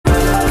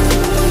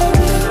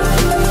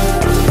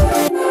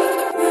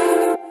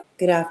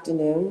Good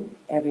afternoon,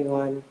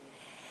 everyone.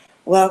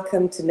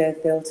 Welcome to No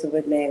Filter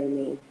with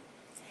Naomi.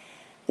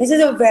 This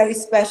is a very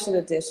special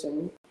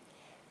edition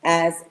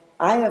as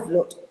I have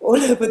looked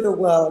all over the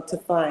world to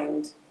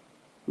find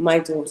my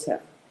daughter.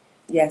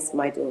 Yes,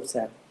 my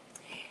daughter.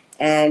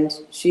 And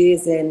she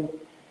is in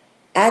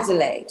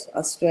Adelaide,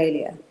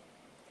 Australia.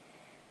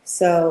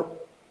 So,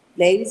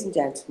 ladies and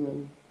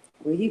gentlemen,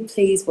 will you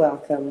please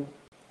welcome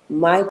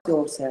my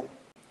daughter,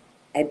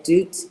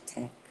 Adut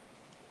Akech.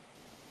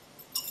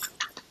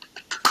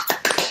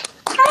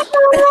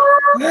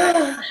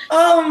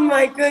 Oh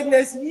my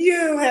goodness,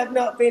 you have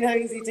not been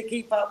easy to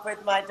keep up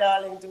with, my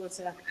darling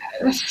daughter.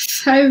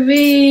 I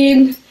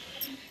mean,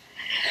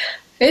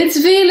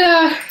 it's been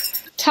a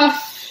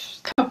tough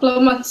couple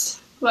of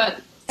months,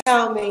 but...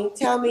 Tell me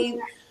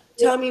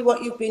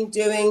what you've been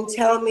doing.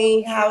 Tell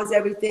me, how's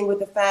everything with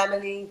the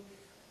family?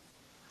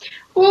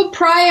 Well,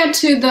 prior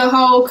to the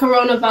whole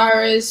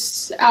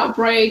coronavirus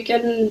outbreak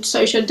and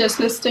social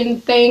distancing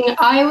thing,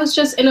 I was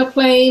just in a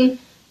plane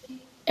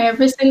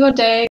every single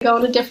day,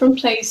 going to different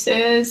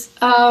places.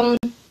 Then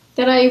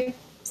I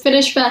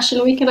finished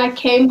Fashion Week and I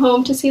came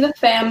home to see the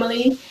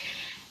family.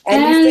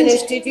 And you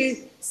finished,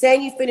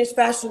 saying you finished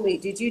Fashion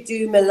Week, did you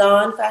do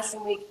Milan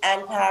Fashion Week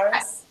and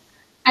Paris?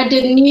 I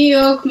did New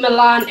York,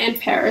 Milan, and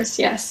Paris,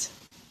 yes.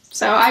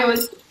 So I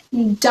was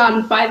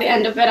done by the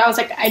end of it. I was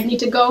like, I need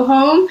to go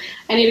home.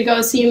 I need to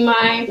go see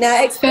my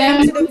Now explain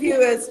family. to the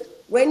viewers,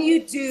 when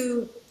you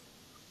do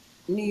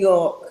New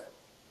York,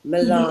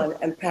 Milan,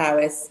 and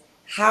Paris,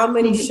 how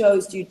many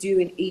shows do you do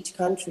in each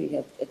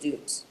country,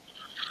 Adut?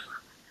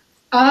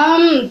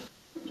 Well,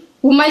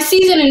 my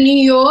season in New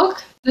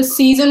York, the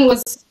season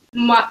was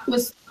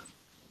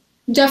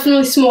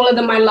definitely smaller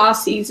than my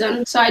last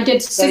season. So I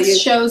did six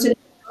shows in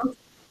New York.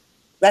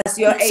 That's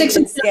your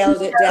agent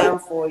scaled it down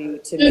for you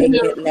to make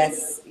it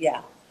less,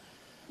 yeah.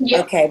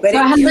 Okay, but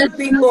so it could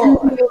be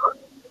more.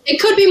 It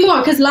could be more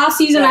because last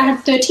season I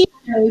had 13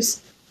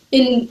 shows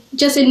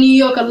just in New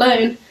York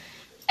alone.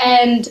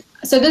 And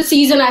so this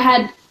season I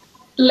had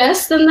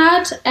less than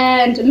that,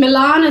 and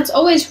Milan, it's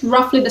always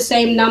roughly the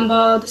same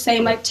number, the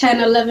same like 10,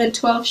 11,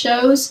 12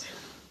 shows,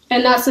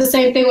 and that's the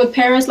same thing with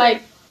Paris,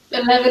 like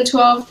 11,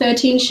 12,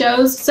 13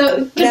 shows, so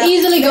it could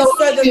easily go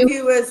so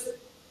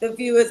the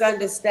viewers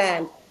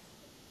understand.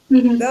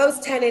 Those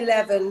 10,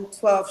 11,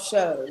 12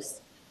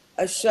 shows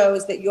are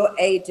shows that your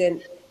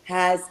agent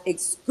has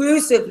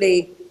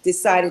exclusively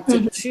decided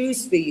to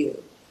choose for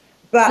you,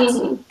 but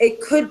it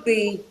could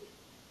be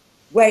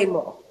way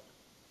more.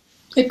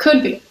 It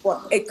could be.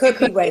 Well, it could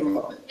be way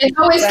more. It's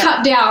always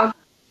cut down.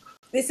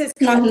 This is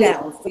cut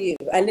down for you,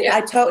 and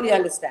I totally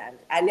understand,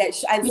 and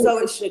so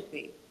it should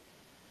be.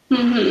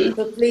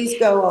 So please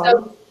go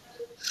on.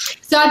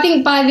 So I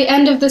think by the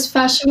end of this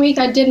Fashion Week,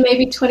 I did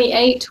maybe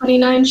 28,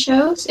 29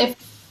 shows, if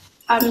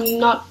I'm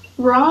not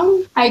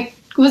wrong. I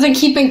wasn't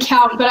keeping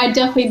count, but I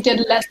definitely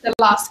did less than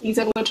last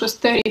season, which was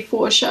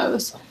 34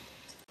 shows.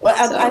 Well,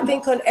 I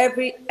think on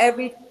every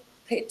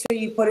picture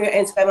you put on your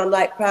Instagram, I'm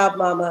like, proud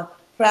mama.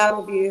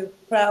 Proud of you,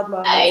 proud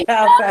mom,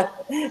 proud.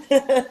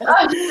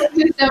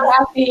 I'm so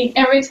happy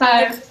every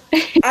time.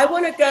 I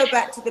want to go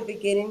back to the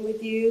beginning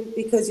with you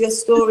because your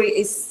story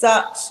is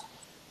such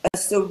a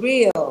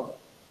surreal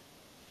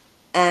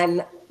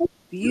and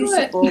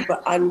beautiful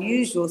but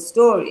unusual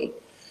story.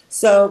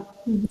 So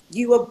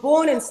you were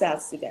born in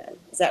South Sudan,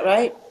 is that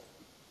right?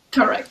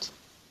 Correct.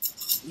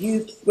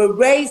 You were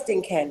raised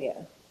in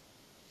Kenya.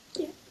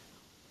 Yeah.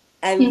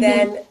 And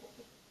then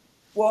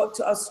walked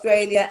to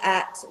Australia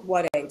at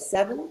what age?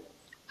 7?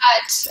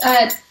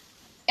 At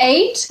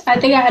 8. I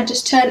think I had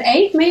just turned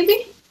 8,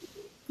 maybe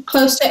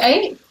close to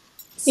 8.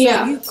 So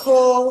you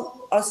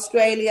call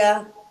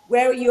Australia.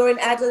 Where you're in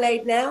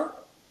Adelaide now?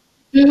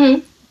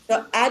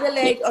 So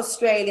Adelaide,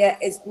 Australia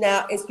is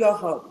your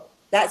home.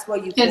 That's where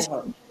you call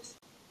home.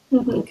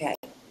 Okay.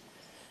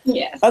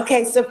 Yes.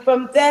 Okay. So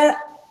from there,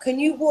 can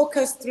you walk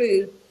us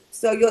through?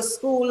 So your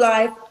school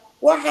life.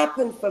 What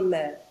happened from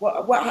there?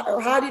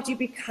 How did you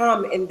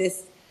become in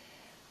this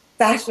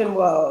fashion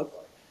world?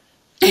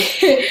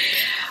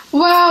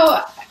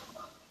 Well,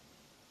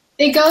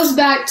 it goes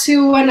back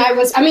to when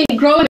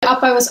growing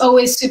up, I was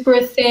always super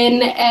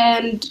thin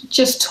and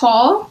just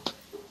tall.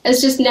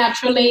 It's just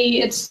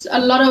naturally,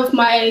 a lot of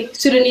my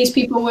Sudanese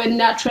people were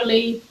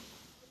naturally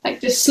like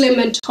just slim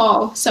and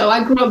tall. So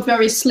I grew up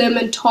very slim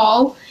and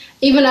tall.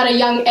 Even at a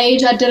young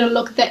age, I didn't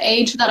look the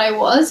age that I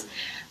was.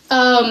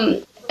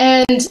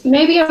 And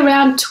maybe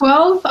around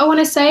 12, I want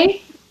to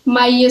say,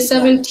 my year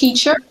 7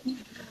 teacher,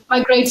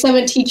 my grade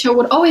 7 teacher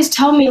would always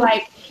tell me,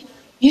 like,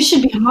 you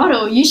should be a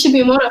model, you should be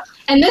a model.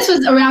 And this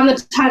was around the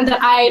time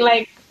that I,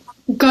 like,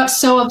 got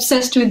so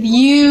obsessed with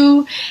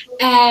you.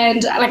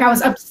 And, like, I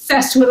was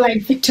obsessed with,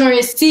 like,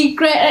 Victoria's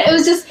Secret. It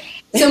was just,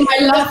 so my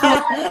love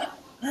for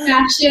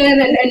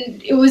fashion,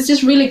 and it was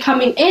just really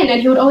coming in.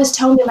 And he would always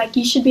tell me, like,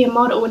 you should be a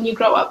model when you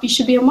grow up. You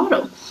should be a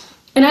model.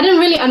 And I didn't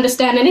really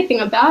understand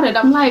anything about it.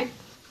 I'm like,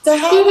 so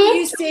how were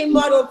you seeing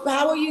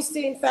how were you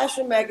seeing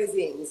fashion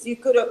magazines? You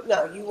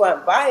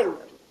weren't buying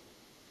them.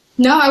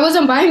 No, I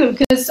wasn't buying them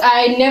because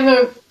I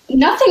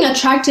nothing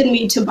attracted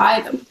me to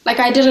buy them. Like,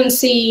 I didn't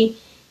see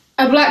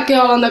a black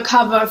girl on the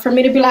cover for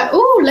me to be like,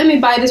 oh, let me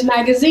buy this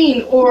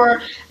magazine.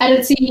 Or I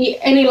didn't see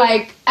any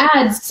like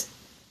ads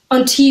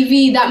on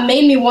TV that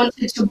made me want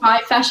to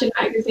buy fashion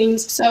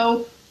magazines.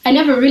 So I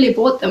never really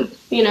bought them,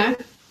 you know.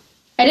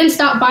 I didn't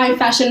start buying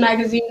fashion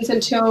magazines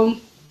until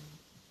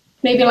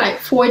maybe like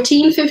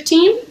 14,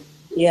 15.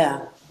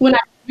 Yeah. When I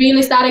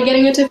really started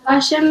getting into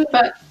fashion.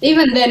 But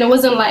even then, it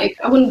wasn't like,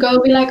 I wouldn't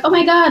go be like, oh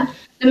my God,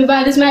 let me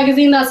buy this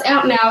magazine that's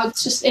out now.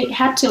 It's just, it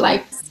had to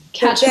like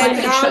catch my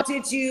interest.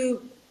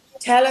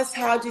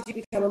 How did you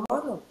become a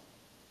model?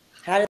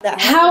 How did that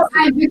happen? How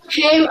I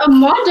became a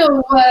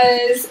model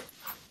was,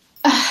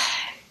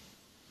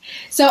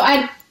 so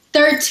at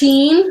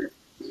 13,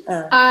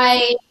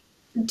 I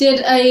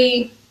did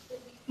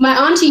my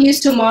auntie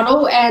used to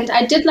model, and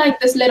I did like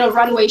this little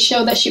runway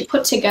show that she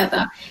put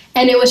together,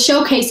 and it was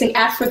showcasing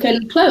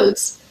African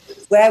clothes.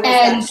 Where was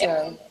that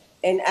show?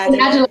 In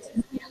Adelaide?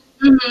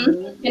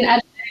 In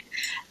Adelaide.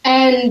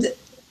 And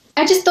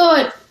I just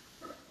thought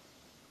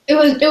it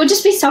would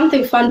just be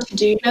something fun to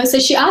do, you know? So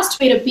she asked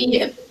me to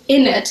be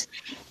in it.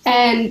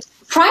 And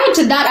prior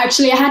to that,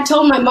 actually, I had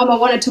told my mom I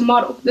wanted to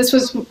model. This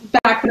was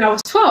back when I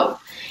was 12.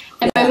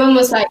 And my mom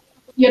was like,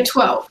 you're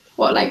 12.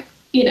 Or like,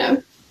 you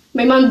know,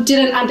 my mom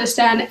didn't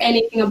understand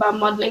anything about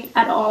modeling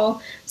at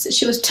all. So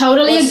she was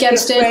totally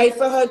against it. Was she afraid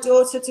for her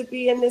daughter to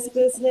be in this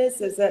business?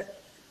 For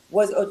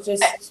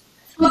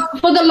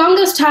the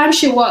longest time,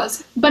 she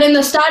was. But in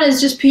the start,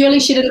 it's just purely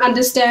she didn't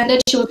understand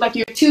it. She was like,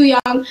 you're too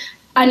young.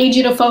 I need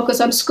you to focus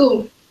on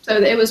school. So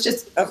it was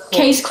just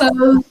case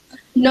closed,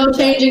 no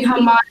changing her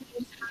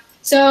mind.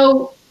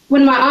 So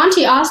when my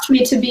auntie asked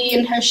me to be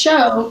in her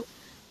show,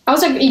 I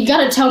was like, you got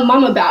to tell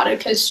mom about it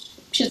because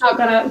she's not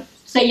going to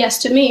say yes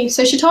to me.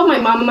 So she told my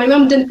mom, and my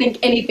mom didn't think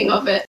anything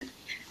of it.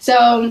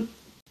 So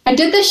I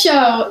did the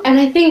show, and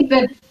I think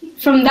that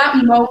from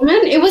that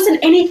moment, it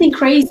wasn't anything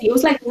crazy. It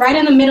was like right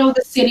in the middle of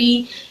the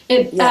city.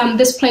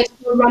 This place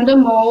called Runda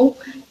Mall.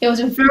 It was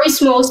a very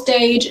small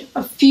stage,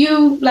 a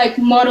few like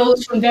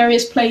models from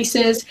various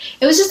places.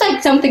 It was just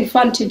like something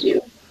fun to do.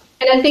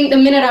 And I think the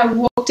minute I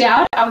walked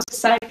out, I was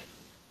just like,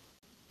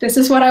 this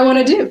is what I want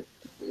to do.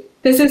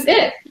 This is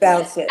it.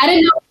 That's it. I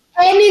didn't know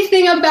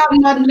anything about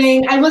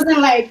modeling. I wasn't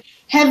like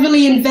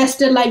heavily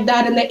invested like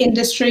that in the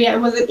industry. I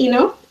wasn't, you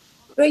know.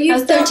 But you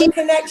felt a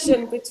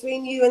connection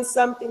between you and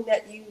something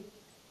that you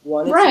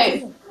wanted to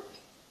do.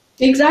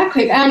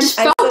 Exactly. I just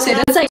felt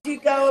it. How did you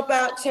go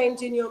about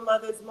changing your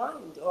mother's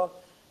mind or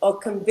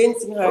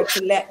convincing her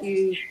to let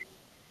you?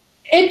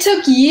 It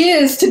took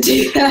years to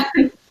do that.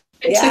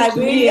 I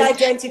really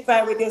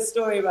identify with your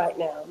story right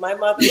now. My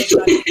mother was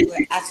not into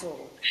it at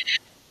all.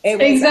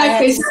 Exactly. I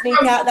had to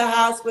sneak out the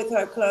house with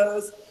her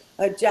clothes,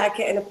 a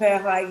jacket and a pair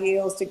of high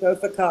heels to go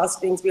for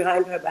castings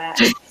behind her back.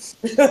 And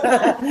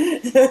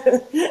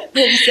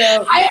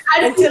so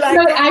until I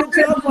got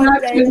the job one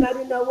day and I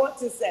didn't know what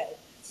to say.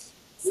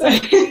 So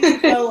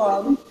go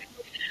on.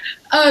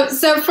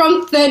 So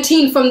from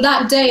 13, from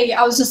that day,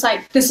 I was just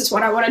like, this is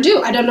what I want to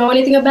do. I don't know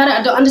anything about it.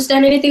 I don't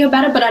understand anything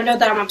about it, but I know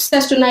that I'm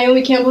obsessed with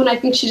Naomi Campbell, and I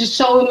think she's just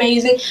so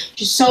amazing.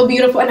 She's so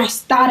beautiful. And I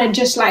started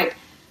just like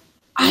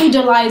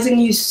idolizing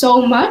you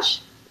so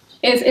much.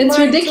 It's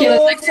ridiculous.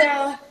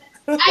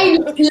 I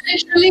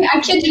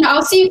kid you not,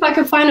 I'll see if I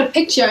can find a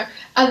picture.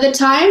 At the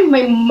time,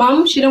 my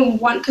mom, she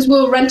didn't want, because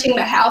we were renting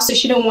the house, so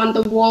she didn't want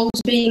the walls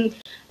being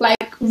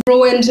like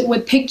ruined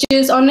with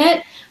pictures on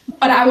it.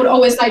 But I would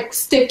always like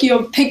stick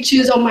your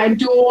pictures on my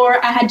door.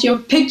 I had your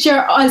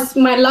picture as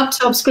my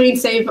laptop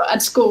screensaver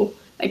at school.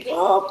 Like,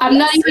 I'm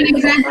not even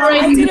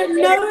exaggerating. I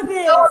didn't know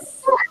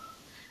this.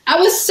 I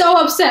was so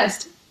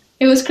obsessed.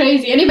 It was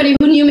crazy. Anybody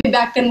who knew me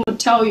back then would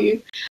tell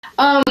you.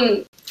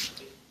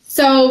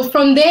 So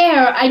from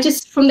there,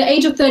 from the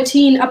age of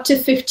 13 up to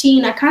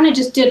 15, I kind of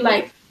just did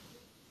like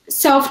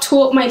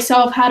self-taught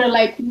myself how to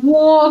like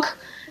walk.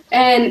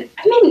 And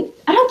I mean,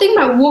 I don't think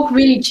my walk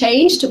really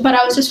changed, but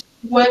I was just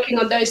working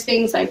on those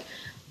things like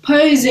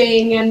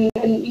posing and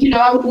you know,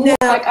 I would walk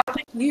like up.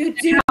 You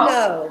do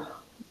know.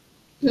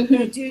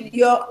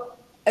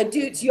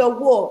 Adut, your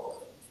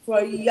walk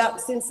for young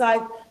since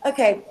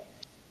okay,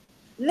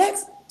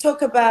 let's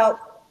talk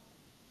about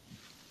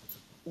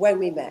when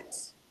we met.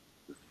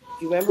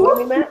 Do you remember when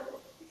we met?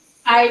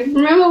 I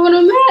remember when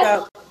we met.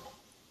 So,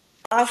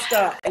 I'll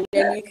start and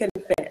then you can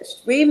finish.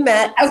 We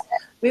met,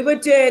 we were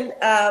doing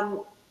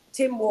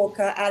Tim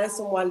Walker, Alice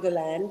in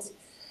Wonderland,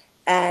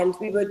 and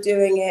we were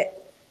doing it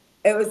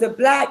was a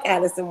black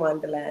Alice in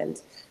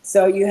Wonderland.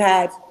 So you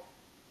had,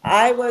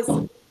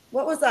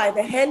 what was I?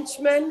 The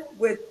henchman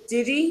with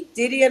Diddy.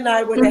 Diddy and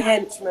I were the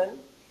henchmen.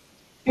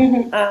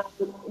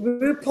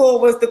 RuPaul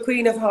was the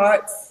Queen of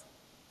Hearts.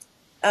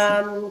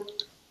 Who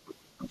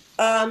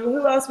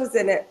else was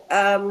in it?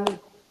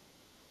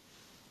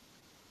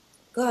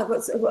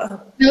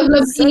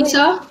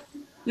 Lupita.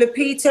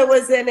 Lupita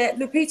was in it.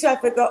 Lupita, I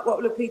forgot what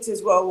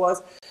Lupita's role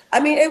was. I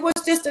mean, it was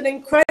just an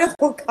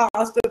incredible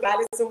cast of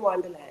Alice in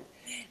Wonderland.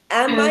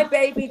 And my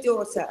baby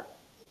daughter,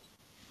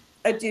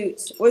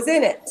 Adut, was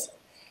in it.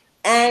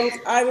 And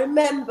I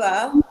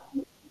remember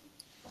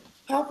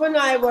Papa and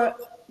I were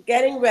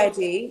getting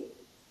ready,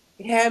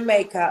 hair and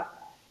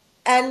makeup,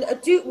 and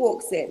Adut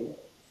walks in.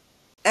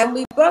 And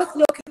we both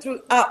look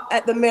up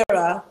at the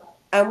mirror,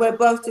 and we're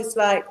both just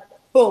like,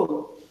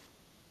 boom.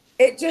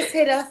 It just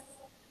hit us.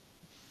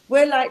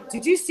 We're like,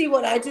 did you see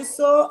what I just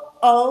saw?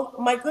 Oh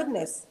my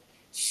goodness.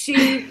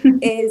 She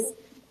is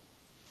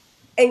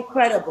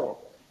incredible.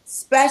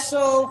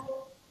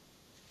 Special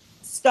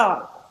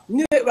star.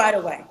 Knew it right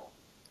away.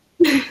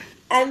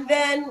 And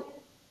then,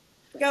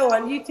 go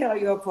on, you tell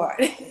your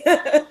part.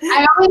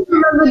 I always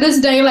remember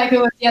this day like it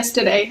was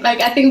yesterday.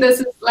 Like, I think this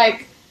is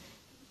like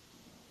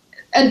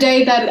a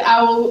day that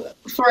I will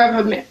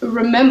forever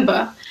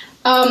remember.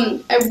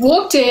 I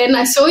walked in,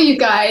 I saw you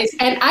guys,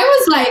 and I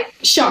was like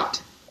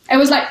shocked. I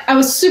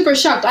was super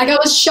shocked. Like, I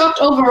was shocked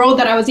overall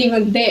that I was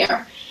even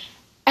there.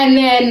 And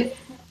then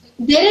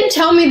they didn't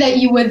tell me that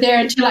you were there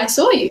until I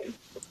saw you.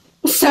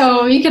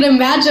 So you can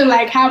imagine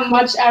like how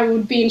much I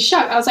would be in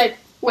shock. I was like,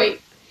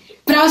 wait.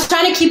 But I was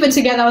trying to keep it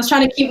together. I was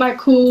trying to keep my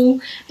cool.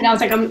 And I was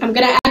like, I'm going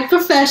to act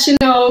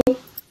professional.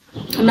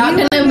 I'm not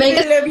going to make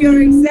it. You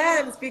were in the middle of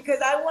your exams because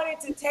I wanted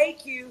to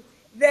take you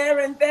there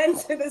and then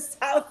to the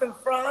south of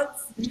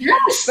France.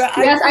 Yes, but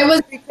I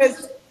was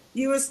because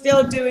you were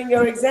still doing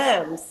your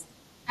exams.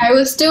 I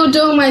was still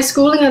doing my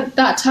schooling at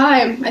that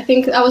time. I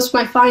think that was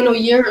my final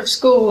year of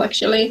school,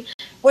 actually.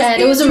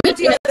 And it was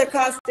originally the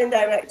casting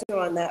director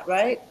on that,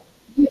 right?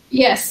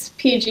 Yes,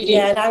 PG.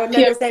 Yeah, and I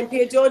remember saying,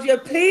 Pia Georgia,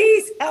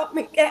 please help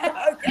me get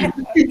her.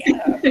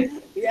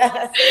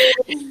 Yes.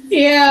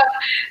 Yeah.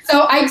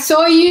 So I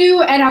saw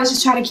you, and I was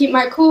just trying to keep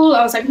my cool.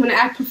 I was like, I'm going to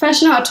act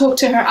professional. I'll talk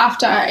to her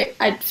after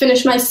I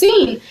finished my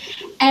scene.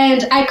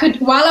 And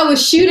while I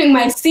was shooting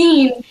my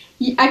scene,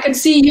 I could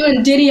see you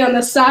and Diddy on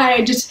the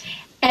side,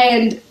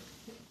 and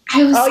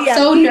I was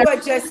so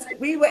nervous.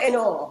 We were in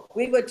awe.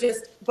 We were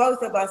just,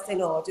 both of us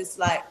in awe, just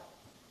like.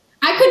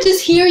 I could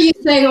just hear you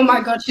saying, oh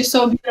my God, she's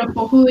so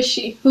beautiful. Who is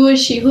she? Who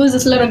is she? Who is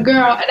this little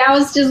girl? And I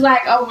was just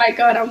like, oh my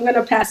God, I'm going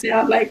to pass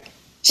out. Like,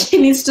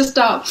 she needs to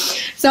stop.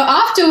 So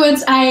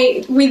afterwards,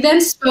 we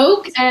then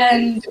spoke,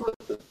 and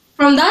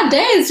from that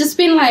day, it's just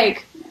been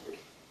like,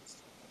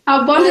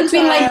 our bond has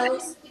been like,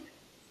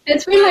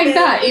 it's been like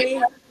that.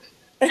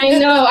 I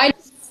know.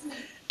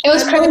 It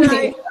was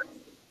crazy.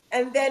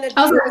 And then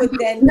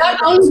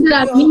not only did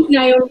I meet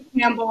Naomi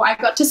Campbell, I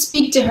got to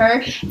speak to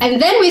her,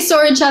 and then we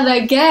saw each other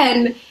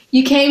again.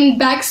 You came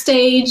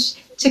backstage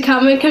to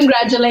come and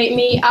congratulate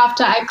me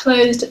after I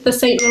closed the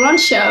Saint Laurent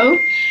show,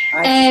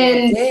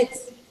 and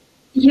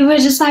you were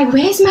just like,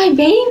 "Where's my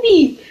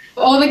baby?"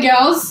 All the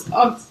girls,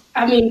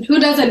 who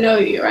doesn't know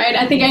you, right?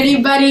 I think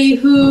anybody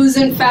who's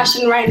in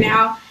fashion right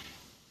now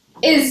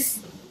has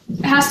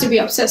to be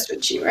obsessed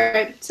with you,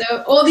 right?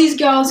 So all these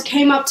girls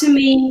came up to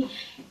me.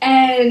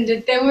 And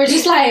they were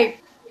just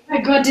like, oh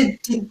my God, did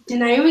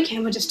Naomi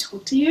Campbell just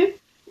talk to you?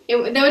 They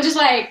were just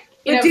like,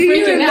 do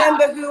you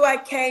remember who I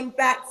came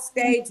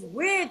backstage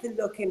with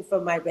looking for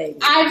my baby?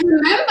 I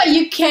remember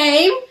you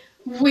came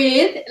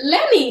with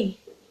Lenny.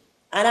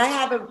 And I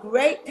have a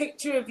great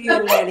picture of you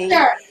and Lenny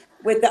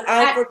with the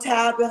Eiffel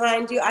Tower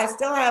behind you. I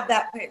still have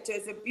that picture.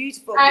 It's a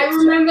beautiful picture. I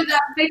remember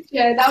that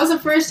picture. That was the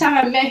first time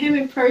I met him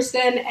in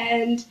person,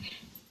 and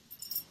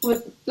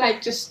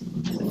just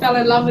fell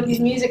in love with his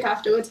music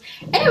afterwards.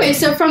 Anyway,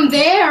 so from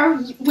there,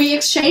 we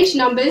exchanged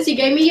numbers. You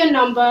gave me your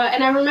number,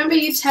 and I remember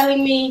you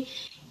telling me,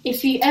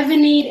 if you ever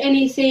need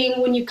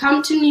anything, when you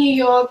come to New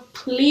York,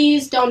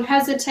 please don't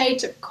hesitate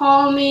to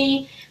call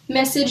me,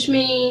 message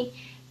me.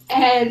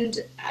 And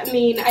I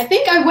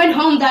think I went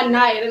home that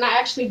night, and I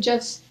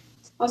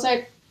was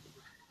like,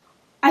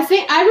 I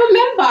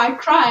remember I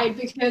cried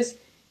because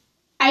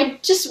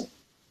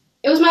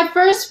it was my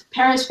first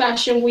Paris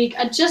Fashion Week.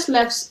 I just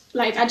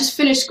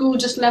finished school,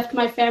 just left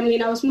my family,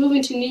 and I was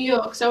moving to New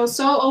York. So it was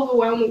so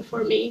overwhelming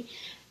for me.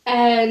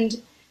 And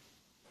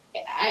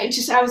I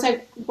was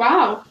like,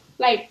 wow.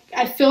 Like,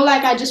 I feel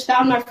like I just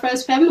found my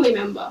first family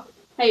member.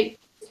 Like,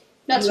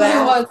 that's what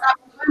it was. That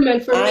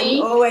moment for me.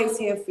 I'm always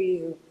here for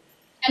you.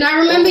 And I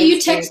remember you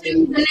texting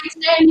me the next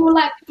day, and you were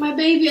like, my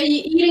baby, are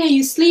you eating? Are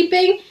you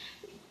sleeping?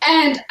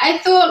 And I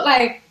thought,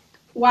 like,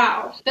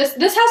 wow, this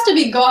has to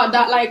be God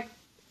that, like,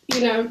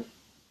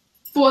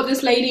 brought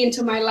this lady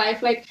into my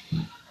life. Like,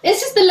 it's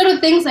just the little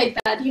things like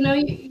that,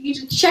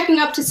 you're checking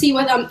up to see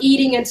whether I'm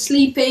eating and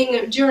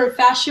sleeping during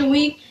Fashion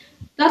Week.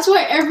 That's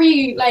what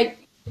every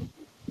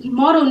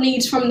model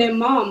needs from their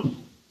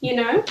mom,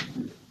 Because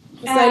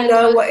I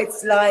know what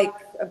it's like.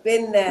 I've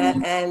been there,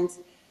 and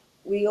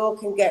we all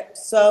can get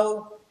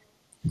so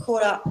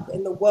caught up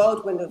in the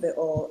whirlwind of it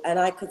all, and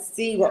I could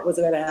see what was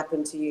going to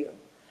happen to you.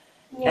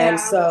 Yeah. And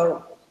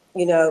so,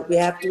 we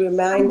have to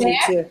remind you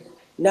to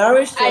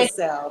nourish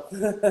yourself.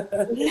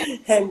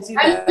 And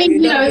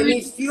you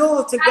need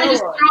fuel to go on. I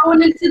just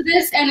thrown into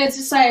this, and it's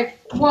just like,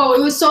 whoa,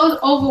 it was so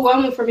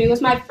overwhelming for me. It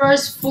was my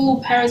first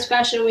full Paris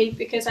Fashion Week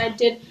because I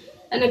did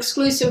an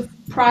exclusive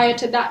prior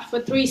to that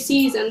for 3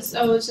 seasons.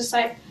 So it was just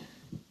like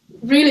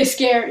really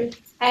scary.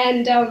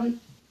 And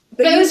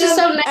but it was just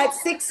so nice. At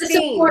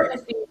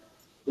 16,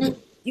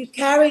 you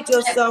carried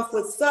yourself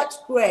with such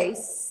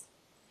grace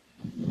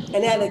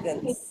and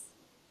elegance.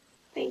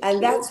 Thank And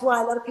you. that's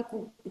why a lot of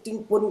people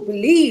wouldn't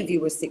believe you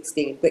were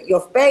 16, but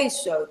your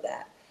face showed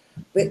that.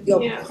 But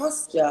your Yeah.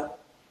 posture,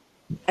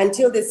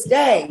 until this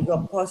day,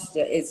 your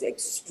posture is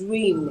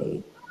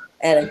extremely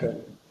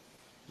elegant.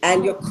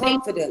 And your Thank you.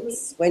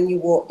 confidence when you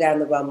walk down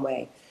the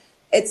runway.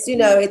 It's, you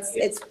know,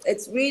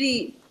 it's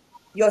really,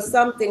 you're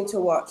something to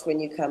watch when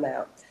you come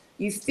out.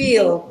 You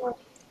feel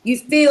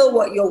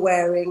what you're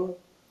wearing.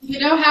 You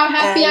know how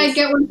happy And I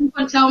get when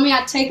people tell me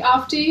I take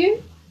after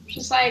you?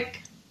 Just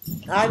like,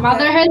 I'm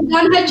mother has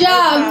done her so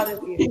job. proud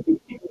of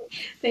you.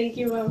 Thank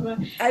you, Mama.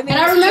 I And mean,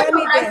 I remember tell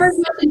me when I first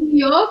this. went to New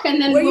York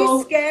and then Were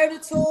you scared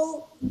at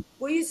all?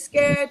 Were you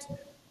scared?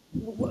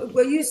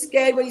 Were you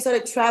scared when you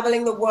started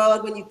traveling the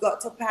world, when you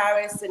got to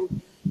Paris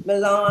and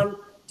Milan?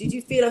 Did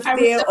you feel a I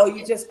was fear, so, or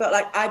you just felt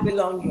like, I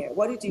belong here?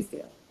 What did you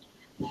feel?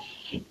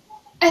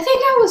 I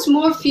think I was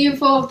more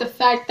fearful of the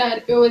fact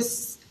that it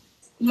was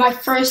my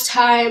first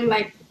time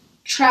like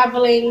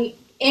traveling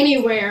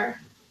anywhere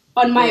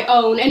on my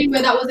own,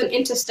 anywhere that wasn't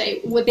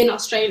interstate within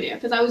Australia,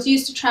 because I was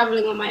used to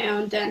traveling on my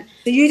own then.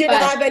 So you didn't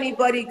But have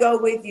anybody go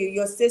with you,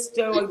 your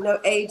sister or no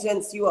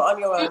agents, you were on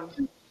your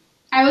own?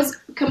 I was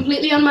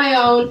completely on my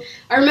own.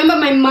 I remember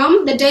my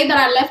mom, the day that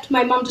I left,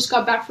 my mom just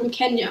got back from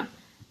Kenya.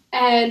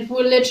 And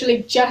we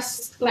literally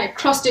just like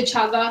crossed each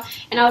other.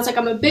 And I was like,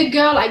 I'm a big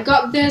girl, I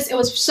got this. It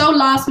was so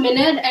last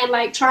minute, and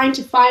like trying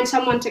to find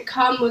someone to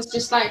come was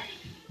just like,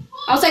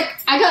 I was like,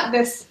 I got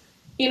this.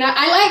 You know,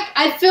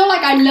 I feel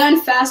like I learn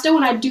faster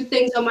when I do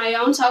things on my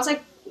own. So I was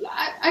like,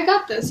 I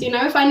got this. You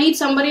know, if I need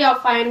somebody, I'll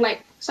find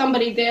like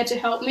somebody there to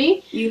help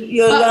me.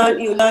 You But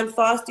learn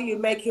faster, you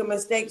make your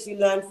mistakes, you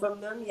learn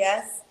from them,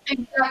 yes.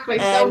 exactly.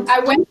 So And I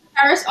went to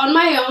Paris on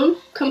my own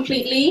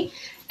completely,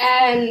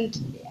 and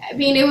I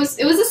mean it was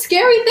a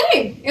scary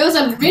thing. It was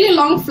a really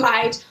long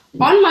flight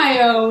on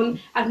my own.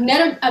 I've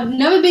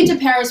never been to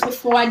Paris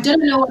before. I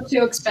didn't know what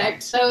to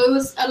expect. So it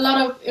was a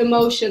lot of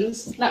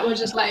emotions that were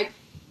just like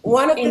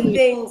one of the in me.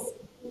 things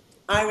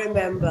I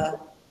remember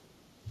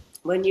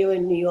when you were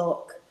in New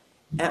York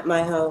at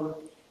my home,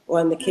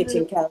 on the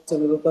kitchen counter,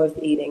 we were both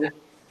eating,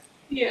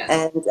 Yes.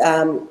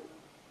 and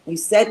you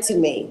said to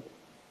me,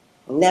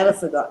 I'll never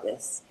forgot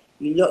this.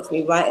 You looked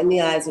me right in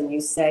the eyes and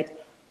you said,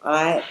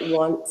 I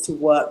want to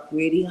work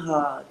really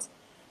hard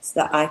so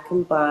that I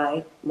can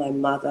buy my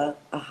mother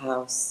a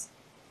house.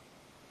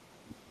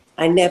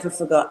 I never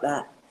forgot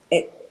that.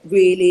 It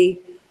really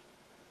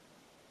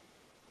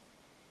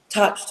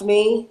touched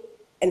me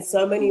in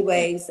so many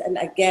ways. And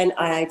again,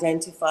 I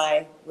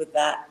identify with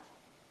that,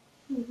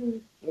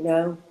 you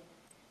know,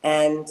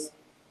 and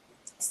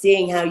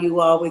seeing how you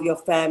are with your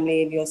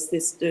family and your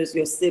sisters,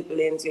 your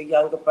siblings, your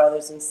younger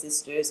brothers and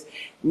sisters,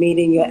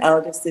 meeting your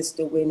elder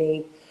sister,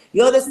 Winnie.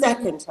 You're the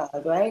second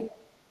child, right?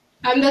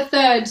 I'm the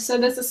third, so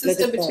there's a You're the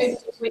sister between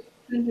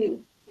third. me.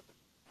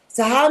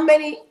 So how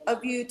many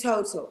of you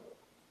total?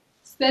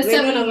 There's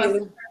seven Winnie, of us.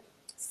 you,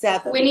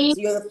 seven. Winnie,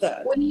 So you're the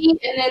third. Winnie,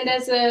 and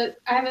then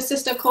I have a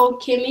sister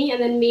called Kimmy,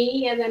 and then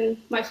me, and then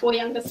my four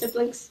younger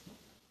siblings.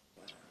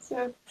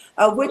 So,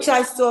 Which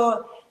I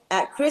saw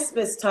at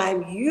Christmas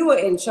time, you were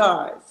in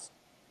charge.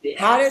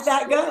 How did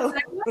that go?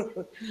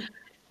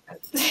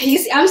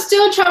 I'm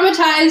still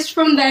traumatized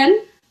from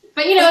then,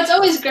 but you know, it's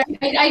always great.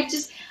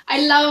 I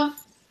love,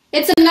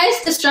 it's a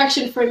nice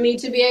distraction for me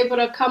to be able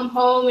to come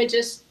home and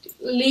just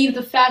leave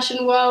the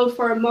fashion world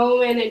for a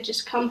moment and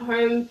just come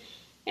home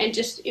and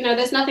just, you know,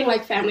 there's nothing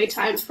like family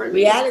time for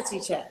me. Reality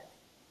check.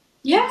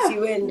 Yeah. Keeps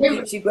you in,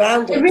 keeps you It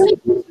grounded. really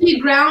keeps me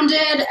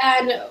grounded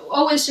and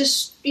always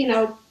just, you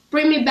know,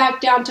 bring me back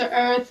down to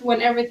earth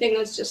when everything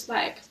is just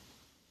like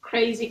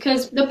crazy.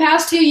 Because the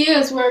past 2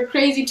 years were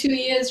crazy 2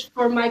 years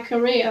for my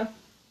career.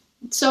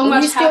 So But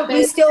much we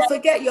happened. still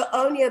forget you're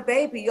only a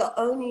baby.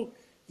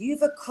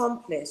 You've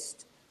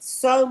accomplished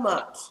so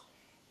much,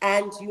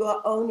 and you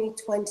are only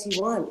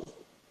 21.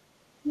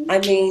 I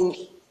mean,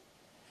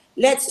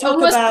 let's talk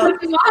Almost about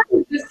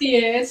 21 this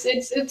year.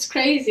 It's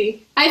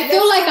crazy. I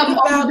feel like I'm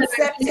older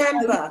than I really am.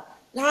 September.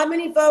 How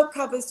many Vogue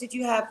covers did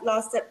you have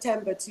last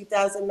September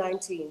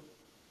 2019?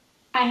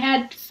 I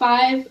had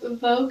 5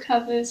 Vogue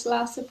covers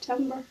last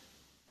September.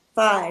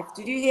 5.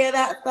 Did you hear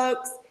that,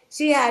 folks?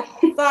 She had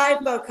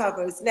 5 Vogue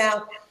covers.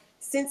 Now,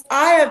 since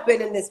I have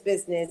been in this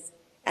business,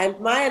 and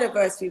my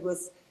anniversary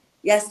was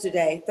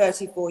yesterday,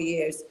 34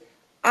 years,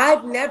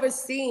 I've never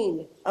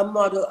seen a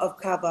model of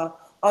cover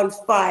on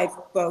 5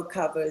 Vogue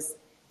covers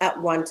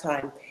at one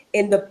time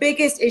in the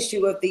biggest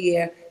issue of the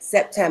year,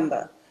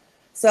 September.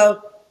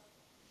 So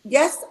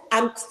yes,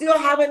 I'm still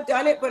haven't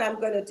done it, but I'm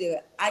going to do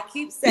it. I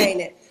keep saying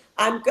it.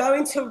 I'm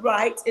going to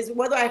write, is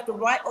whether I have to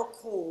write or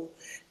call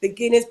the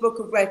Guinness Book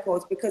of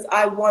Records, because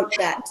I want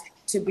that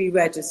to be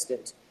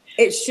registered.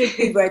 It should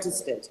be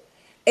registered.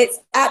 It's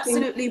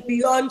absolutely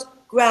beyond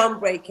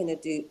groundbreaking,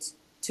 Adut,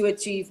 to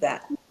achieve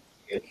that.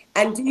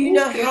 And do you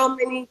know how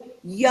many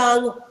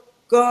young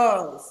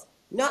girls,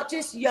 not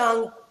just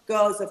young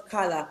girls of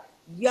color,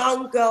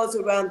 young girls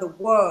around the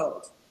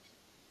world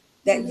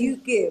that you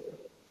give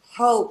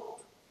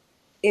hope,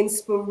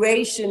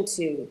 inspiration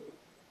to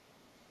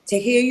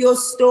hear your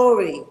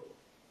story,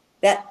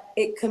 that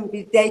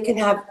they can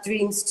have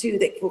dreams too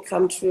that can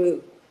come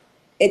true.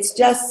 It's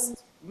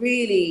just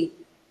really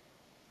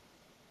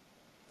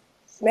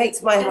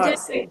makes my heart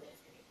sing.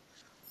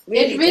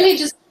 It really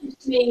just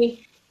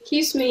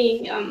keeps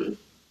me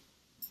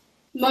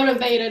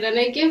motivated, and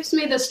it gives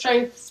me the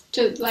strength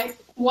to like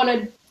want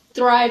to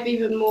thrive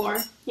even more.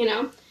 You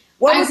know,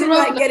 what was it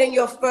like getting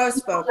your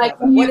first vocal like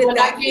cover? What you, did and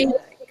that I feel gained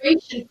like?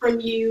 inspiration from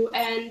you,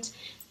 and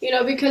you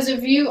know, because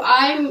of you,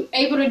 I'm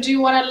able to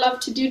do what I love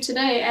to do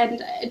today,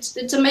 and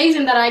it's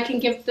amazing that I can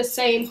give the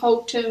same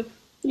hope to,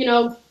 you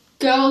know,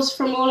 girls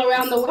from all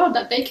around the world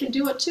that they can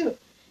do it too.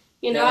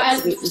 You know,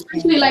 and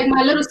especially like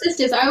my little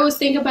sisters. I always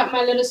think about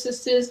my little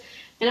sisters,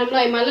 and I'm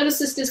like, my little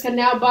sisters can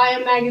now buy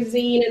a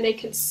magazine and they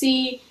can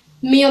see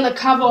me on the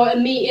cover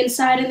and me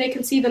inside, and they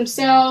can see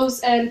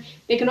themselves, and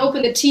they can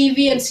open the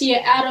TV and see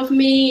an ad of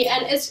me,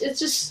 and it's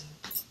just.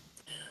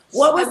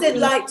 What was it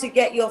like to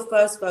get your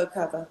first Vogue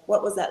cover?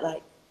 What was that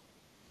like?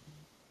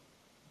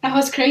 That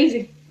was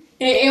crazy.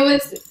 It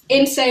was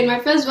insane. My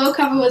first Vogue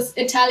cover was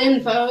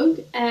Italian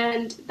Vogue,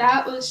 and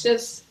that was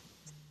just.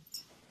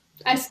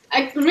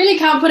 I really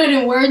can't put it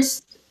in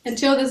words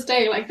until this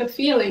day, like the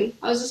feeling.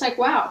 I was just like,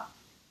 wow.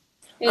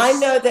 I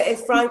know that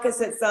if Franca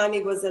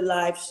Sezzani was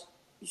alive,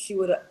 she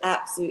would have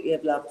absolutely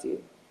have loved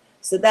you.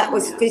 So that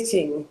was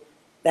fitting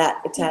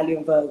that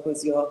Italian Vogue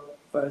was your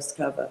first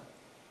cover.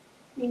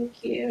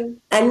 Thank you.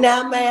 And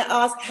now may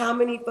I ask, how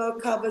many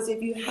Vogue covers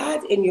have you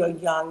had in your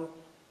young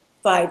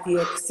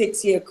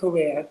 6-year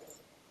career?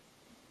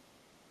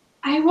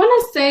 I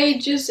want to say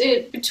just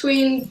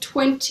between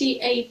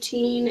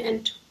 2018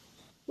 and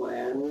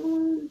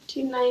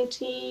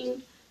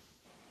 2019.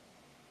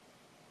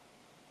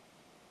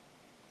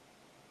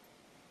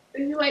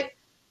 Maybe like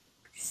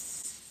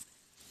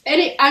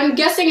I'm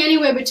guessing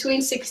anywhere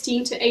between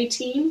 16 to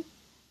 18.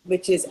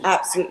 Which is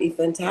absolutely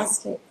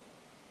fantastic.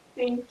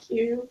 Thank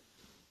you.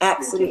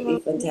 Absolutely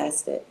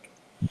fantastic.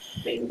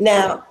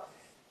 Now,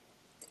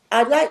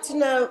 I'd like to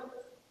know,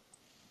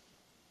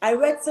 I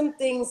read some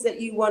things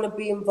that you want to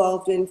be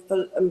involved in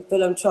the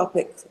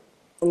philanthropic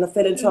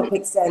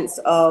sense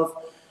of,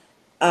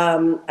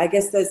 I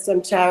guess there's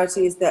some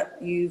charities that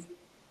you've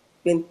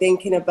been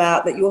thinking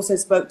about, that you also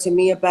spoke to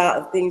me about,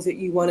 of things that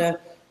you want to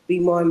be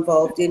more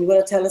involved in. You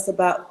want to tell us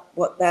about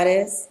what that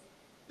is?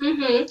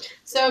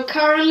 So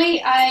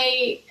currently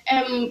I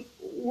am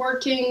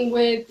working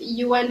with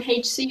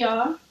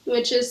UNHCR,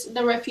 which is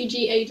the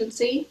refugee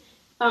agency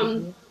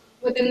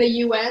within the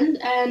UN.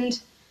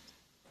 And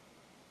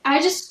I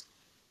just,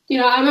 you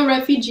know, I'm a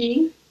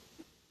refugee,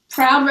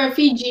 proud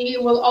refugee,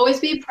 will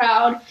always be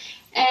proud.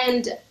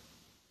 And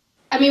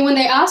I mean, when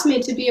they asked me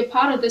to be a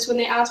part of this, when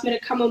they asked me to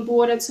come on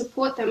board and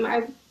support them,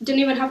 I didn't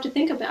even have to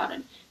think about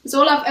it. It's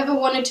all I've ever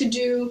wanted to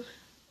do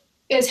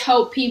is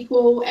help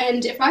people,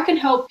 and if I can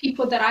help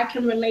people that I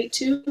can relate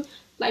to,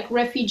 like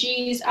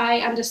refugees,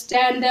 I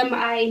understand them,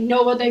 I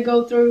know what they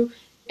go through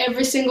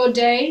every single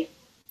day.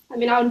 I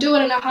mean, I'll do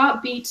it in a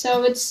heartbeat.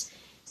 So it's,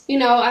 you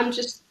know, I'm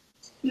just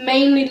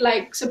mainly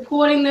like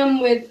supporting them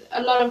with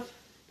a lot of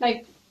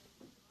like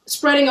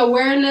spreading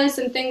awareness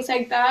and things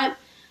like that.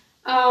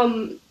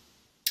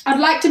 I'd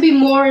like to be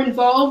more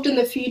involved in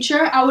the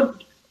future. I'd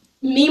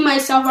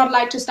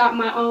like to start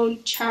my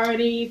own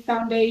charity,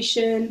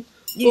 foundation,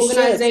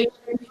 organization.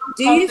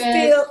 Do you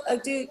feel,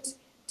 Adut,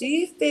 do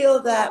you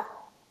feel that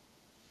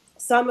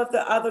some of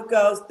the other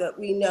girls that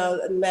we know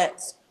and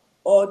met,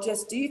 or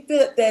just do you feel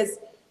that there's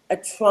a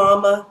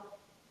trauma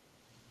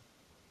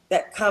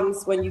that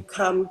comes when you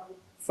come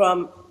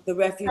from the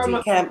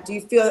refugee camp? Do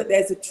you feel that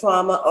there's a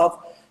trauma of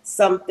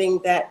something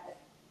that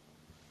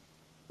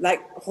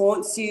like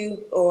haunts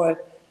you,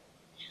 or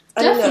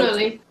I don't know?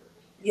 Definitely.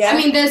 Yeah. I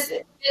mean, there's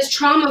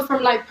trauma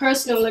from like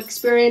personal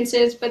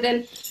experiences, but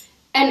then,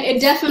 and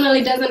it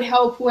definitely doesn't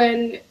help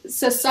when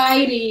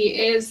society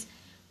is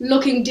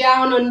looking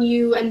down on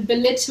you and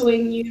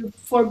belittling you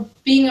for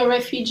being a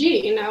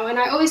refugee, you know. And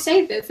I always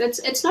say this,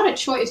 it's not a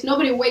choice.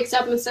 Nobody wakes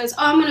up and says,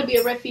 oh, I'm going to be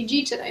a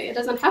refugee today. It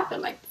doesn't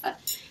happen like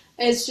that.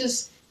 It's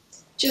just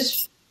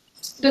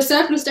the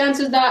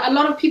circumstances that a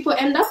lot of people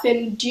end up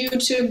in due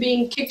to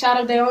being kicked out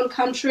of their own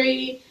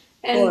country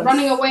and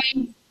running away,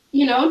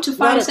 you know, to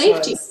find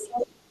safety.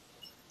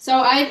 So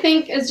I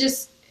think it's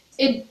just,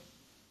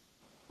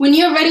 when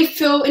you already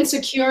feel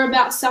insecure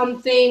about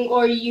something,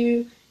 or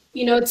you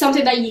know, it's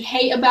something that you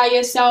hate about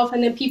yourself,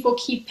 and then people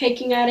keep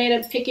picking at it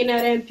and picking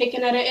at it and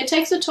picking at it, it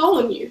takes a toll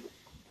on you.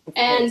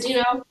 And, you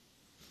know,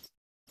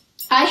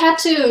 I had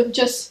to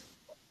just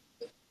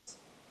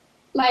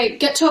like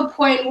get to a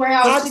point where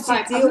I was just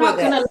like, I'm not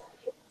gonna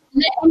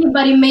let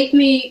anybody make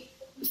me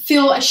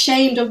feel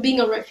ashamed of being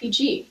a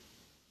refugee,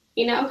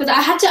 you know, because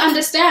I had to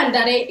understand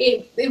that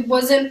it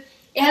wasn't,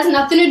 it has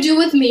nothing to do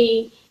with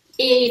me.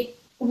 It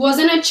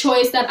wasn't a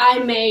choice that I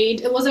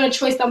made. It wasn't a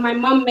choice that my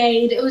mom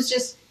made. It was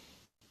just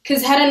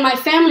because hadn't my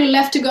family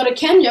left to go to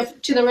Kenya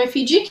to the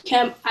refugee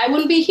camp, I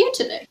wouldn't be here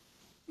today.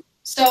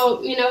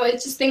 So, you know,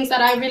 it's just things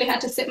that I really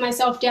had to sit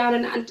myself down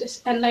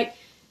and like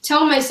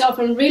tell myself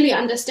and really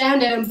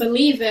understand it and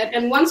believe it.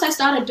 And once I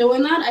started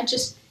doing that, I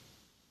just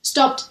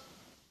stopped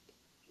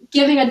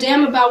giving a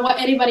damn about what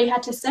anybody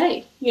had to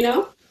say, you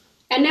know?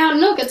 And now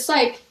look, it's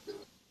like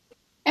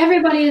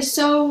everybody is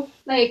so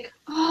like,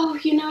 oh,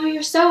 you know,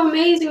 you're so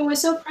amazing, we're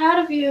so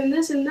proud of you and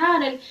this and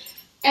that.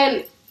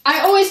 And I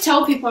always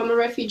tell people I'm a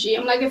refugee.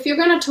 I'm like, if you're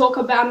gonna talk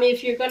about me,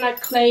 if you're gonna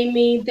claim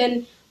me,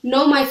 then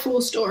know my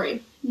full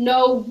story.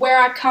 Know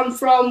where I come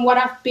from, what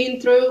I've been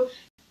through,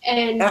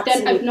 and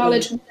Absolutely. then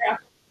acknowledge where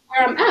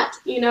I'm at,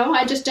 you know?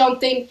 I just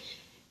don't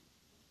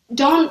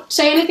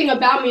say anything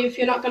about me if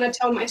you're not gonna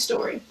tell my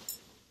story.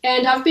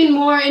 And I've been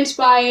more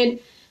inspired.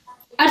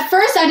 At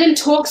first, I didn't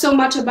talk so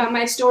much about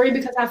my story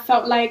because I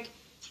felt like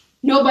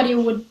nobody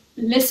would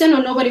listen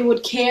or nobody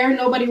would care,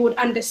 nobody would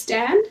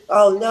understand.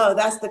 Oh no,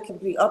 that's the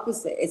complete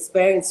opposite. It's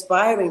very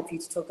inspiring for you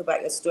to talk about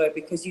your story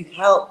because you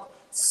help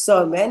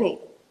so many.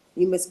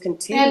 You must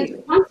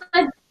continue.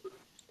 And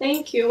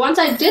thank you. Once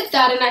I did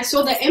that and I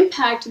saw the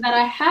impact that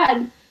I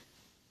had,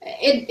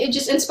 it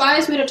just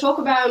inspires me to talk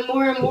about it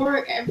more and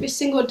more every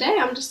single day.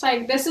 I'm just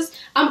like,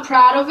 I'm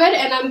proud of it,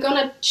 and I'm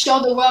gonna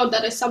show the world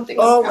that it's something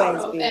I'm proud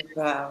of. Always be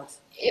proud.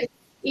 If,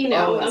 you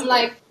know, Always I'm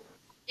like,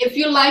 if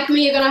you like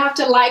me, you're gonna have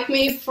to like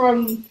me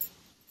from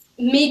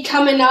me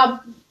coming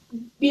up,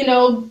 you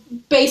know,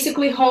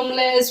 basically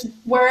homeless,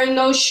 wearing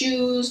no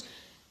shoes,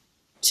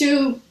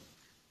 to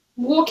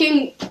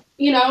walking,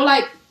 you know,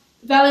 like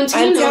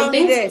Valentino. And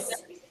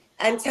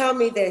tell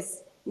me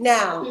this.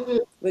 Now,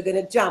 we're going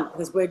to jump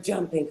because we're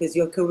jumping because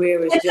your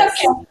career is it's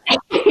just... Okay.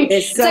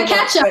 It's so a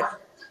catch up.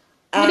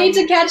 But, we need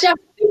to catch up.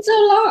 It's been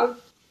so long.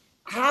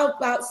 How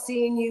about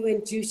seeing you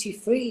in Duty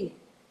Free?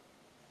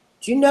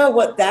 Do you know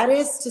what that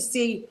is, to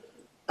see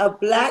a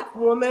Black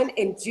woman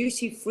in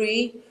Duty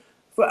Free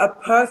for a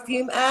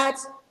perfume ad?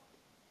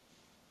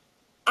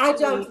 I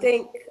don't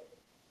think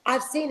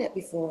I've seen it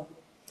before.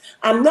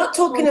 I'm not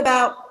talking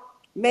about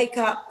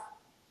makeup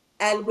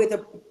and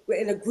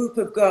in a group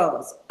of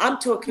girls. I'm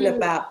talking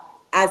about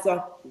as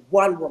a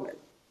one woman.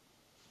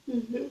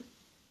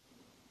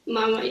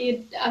 Mama,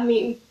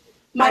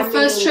 my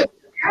first trip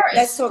to Paris.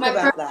 Let's talk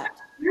about that.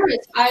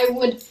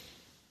 Paris,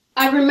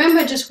 I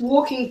remember just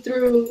walking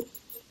through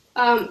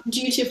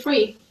Duty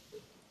Free,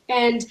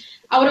 and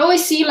I would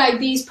always see like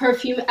these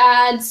perfume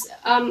ads,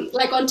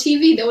 like on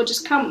TV. They would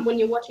just come when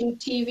you're watching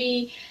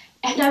TV,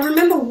 and I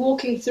remember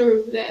walking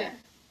through there,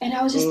 and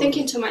I was just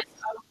thinking to myself,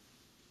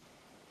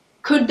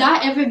 could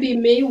that ever be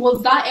me? Will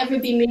that ever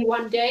be me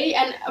one day?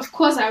 And of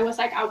course, I was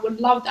like, I would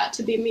love that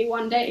to be me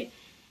one day.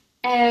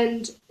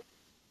 And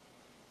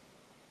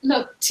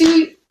look,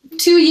 two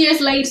years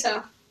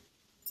later,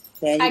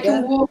 I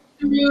can walk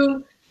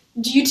through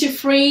Duty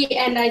Free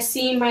and I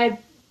see my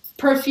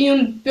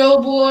perfume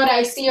billboard.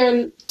 I see it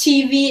on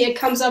TV. It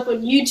comes up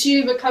on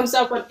YouTube. It comes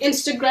up on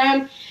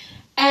Instagram.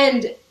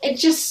 And it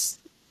just,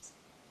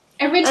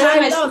 every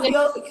time I see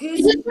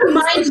it, it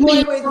reminds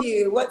me. With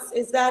you?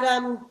 Is that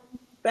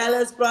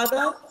Bella's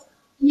brother?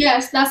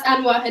 Yes, that's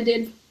Anwar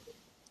Hadid.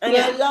 And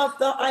yeah.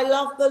 I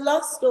love the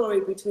love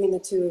story between the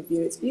two of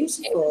you. It's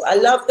beautiful. I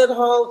love the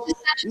whole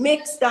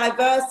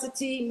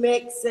diversity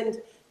mix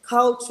and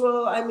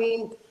cultural.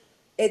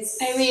 It's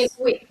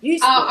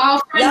beautiful. Our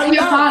friend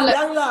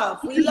young love.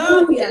 We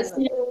love yes.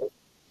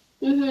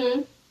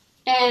 And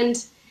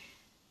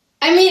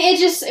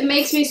it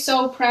makes me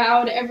so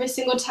proud every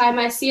single time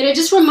I see it. It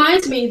just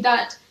reminds me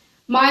that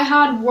my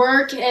hard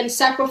work and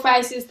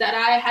sacrifices that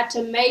I had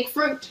to make.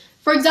 For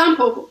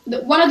example,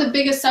 one of the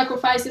biggest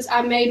sacrifices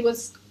I made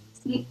was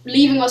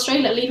leaving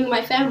Australia, leaving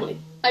my family.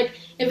 Like,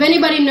 if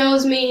anybody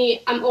knows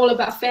me, I'm all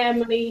about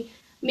family.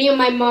 Me and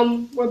my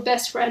mom were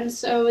best friends,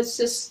 so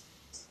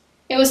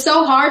it was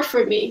so hard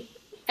for me.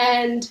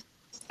 And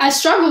I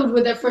struggled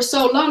with it for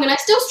so long, and I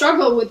still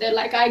struggle with it.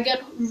 Like, I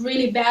get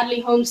really badly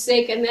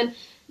homesick, and then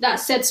that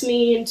sets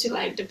me into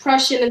like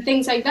depression and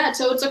things like that.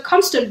 So it's a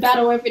constant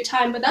battle every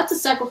time, but that's a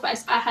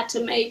sacrifice I had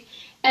to make.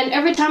 And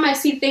every time I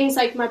see things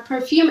like my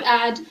perfume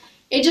ad,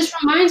 it just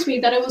reminds me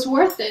that it was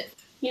worth it,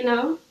 you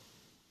know?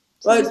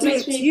 So well,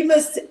 you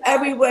must,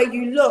 everywhere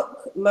you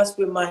look must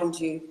remind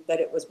you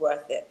that it was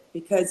worth it,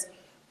 because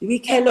we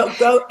cannot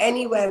go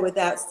anywhere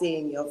without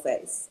seeing your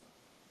face.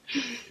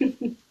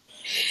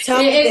 Tell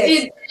me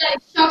this. It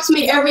like shocks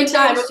me every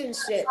time.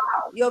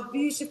 Your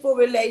beautiful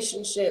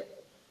relationship.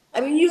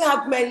 You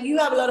have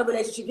a lot of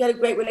relationships. You had a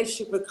great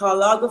relationship with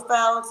Karl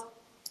Lagerfeld,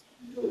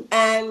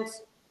 and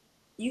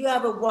you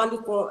have a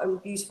wonderful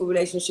and beautiful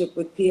relationship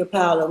with Pier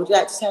Paolo. Would you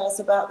like to tell us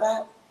about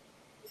that?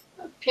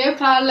 Pier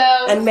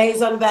Paolo. And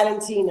Maison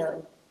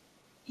Valentino.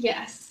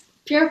 Yes.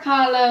 Pier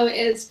Paolo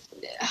is,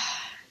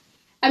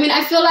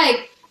 I feel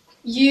like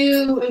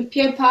you and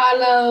Pier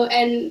Paolo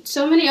and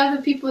so many other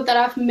people that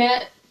I've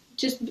met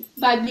just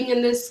by being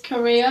in this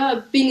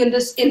career, being in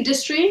this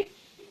industry,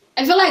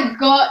 I feel like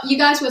you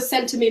guys were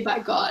sent to me by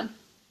God.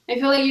 I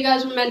feel like you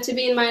guys were meant to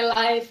be in my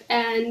life,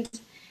 and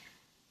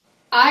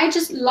I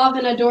just love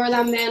and adore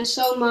that man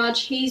so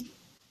much. He's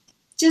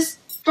just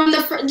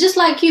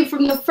like you,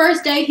 from the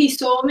first day he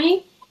saw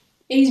me,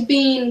 he's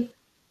been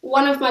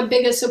one of my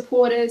biggest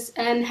supporters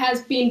and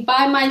has been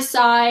by my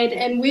side,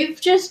 and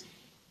we've just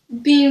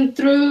been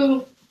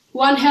through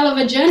one hell of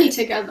a journey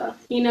together,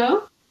 you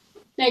know?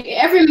 Like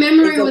every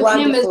memory with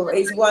him is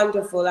he's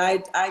wonderful.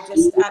 I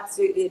just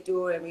absolutely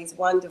adore him. He's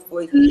wonderful.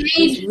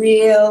 He's made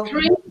real.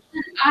 dreams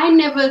that I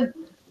never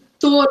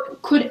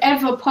thought could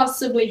ever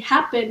possibly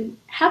happen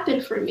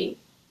for me.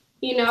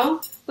 You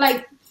know,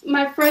 like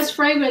my first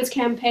fragrance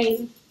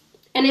campaign,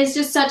 and it's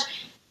just such.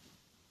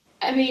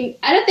 I mean,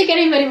 I don't think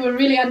anybody would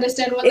really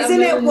understand what that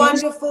Isn't it moment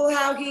wonderful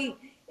how he?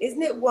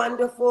 Isn't it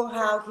wonderful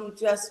how he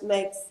just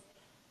makes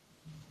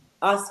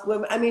us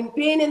women? I mean,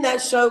 being in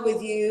that show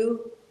with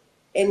you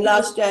in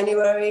last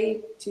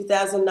January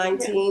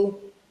 2019,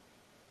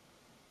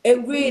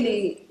 it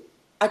really.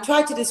 I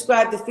tried to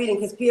describe the feeling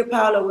because Pia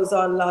Paolo was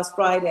on last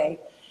Friday,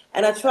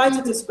 and I tried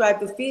to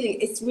describe the feeling.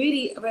 It's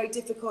really very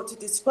difficult to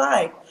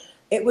describe.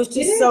 It was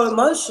just so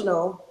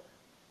emotional.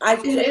 I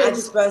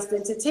just burst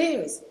into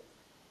tears.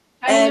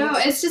 I know,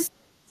 it's just,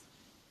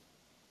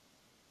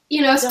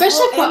 you know,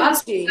 especially for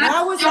us.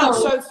 How was that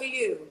show for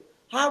you?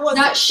 How was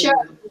that it show?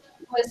 for you?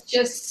 Was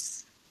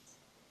just,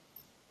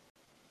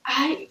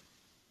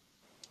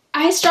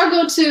 I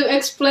struggle to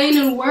explain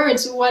in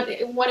words what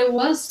it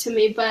was to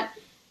me, but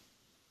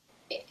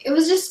it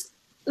was just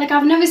like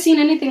I've never seen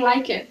anything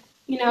like it.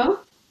 You know,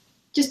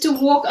 just to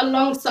walk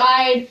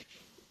alongside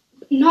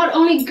not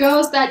only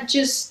girls that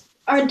just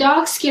are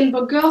dark skinned,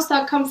 but girls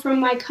that come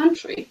from my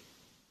country.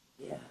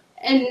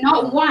 And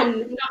not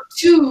one, not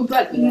two,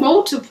 but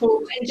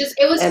multiple, and just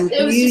it was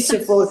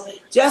beautiful.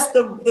 Just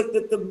the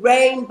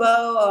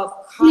rainbow of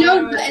colors. You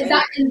know,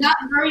 in that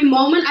very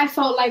moment, I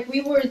felt like we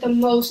were the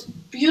most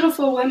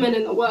beautiful women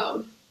in the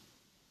world.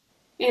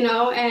 You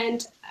know,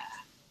 and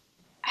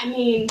I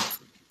mean,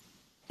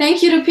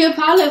 thank you to Pia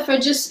Paolo for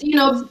just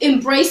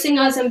embracing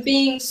us and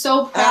being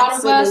so proud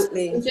of us.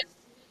 Just,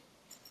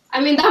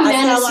 I mean, that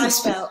man is.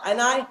 That's how I felt,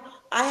 and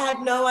I had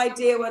no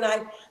idea when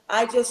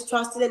I just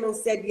trusted him and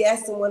said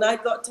yes. And when I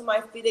got to my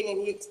fitting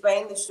and he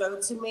explained the show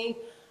to me,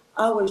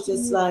 I was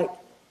just like,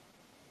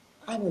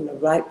 I'm in the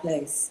right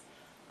place.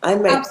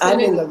 I'm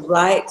in the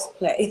right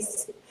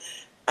place.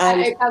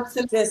 And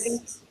absolutely.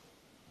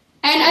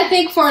 And I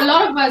think for a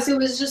lot of us, it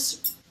was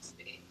just,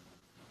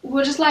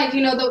 we're just like,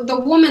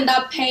 the woman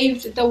that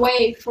paved the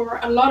way for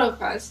a lot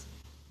of us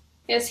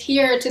is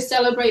here to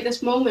celebrate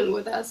this moment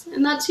with us.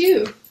 And that's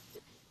you.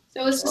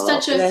 So it's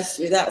such a. Bless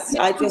you.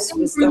 I just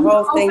was the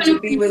whole thing to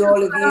be with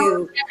all of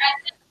you.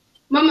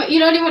 Mama, you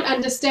don't even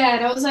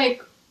understand. I was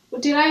like,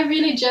 did I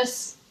really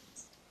just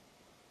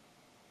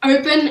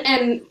open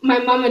and my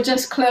mama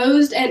just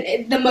closed,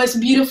 and the most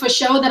beautiful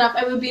show that I've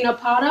ever been a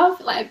part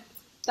of? Like,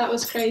 that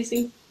was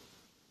crazy.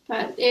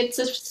 But it's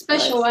a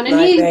special one. And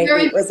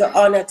it was an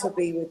honor to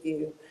be with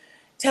you.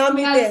 Tell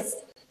me this.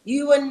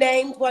 You were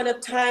named one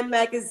of Time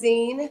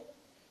Magazine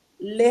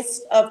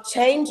list of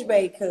change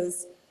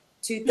makers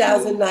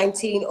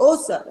 2019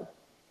 also.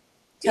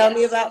 Tell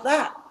me about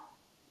that.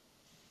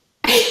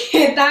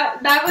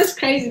 that was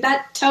crazy.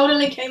 That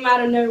totally came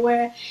out of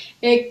nowhere.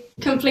 It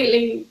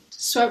completely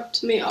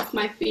swept me off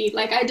my feet.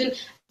 Like I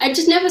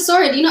just never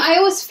saw it. I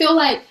always feel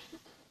like,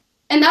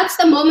 and that's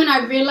the moment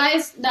I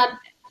realized that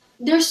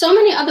there's so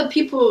many other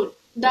people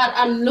that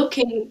are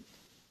looking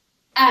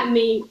at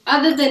me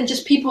other than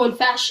just people in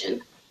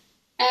fashion.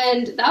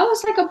 And that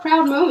was like a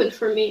proud moment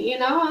for me,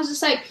 I was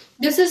just like,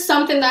 this is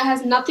something that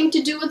has nothing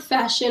to do with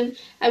fashion.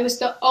 I was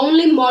the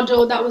only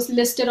model that was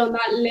listed on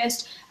that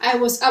list. I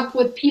was up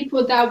with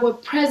people that were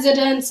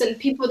presidents and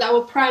people that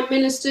were prime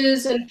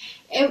ministers, and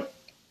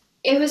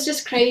it was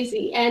just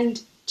crazy.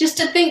 And just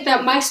to think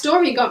that my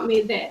story got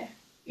me there,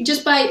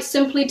 just by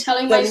simply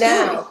telling my story.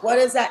 Now, what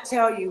does that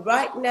tell you?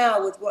 Right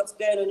now, with what's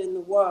going on in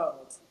the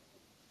world,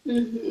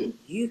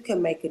 you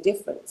can make a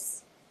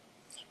difference.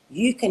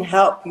 You can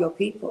help your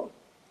people.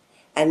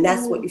 And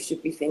that's what you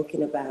should be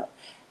thinking about.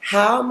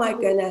 How am I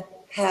going to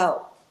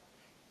help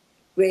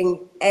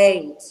bring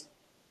aid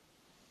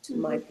to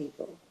my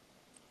people?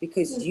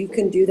 Because you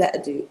can do that,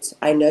 Adut.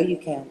 I know you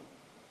can.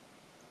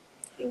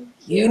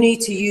 You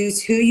need to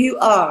use who you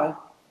are.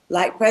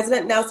 Like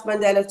President Nelson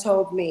Mandela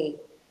told me,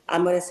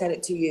 I'm going to send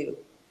it to you.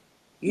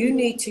 You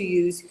need to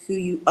use who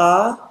you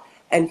are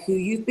and who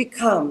you've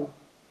become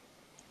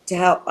to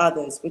help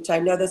others, which I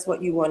know that's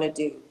what you want to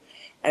do.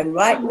 And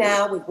right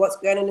now, with what's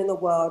going on in the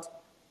world,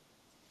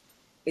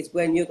 is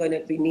when you're going to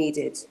be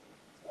needed.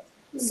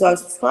 So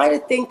try to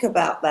think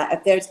about that.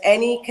 If there's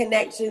any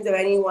connections or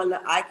anyone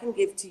that I can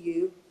give to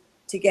you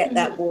to get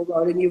that ball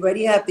rolling. You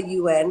already have the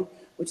UN,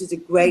 which is a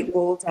great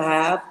ball to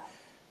have.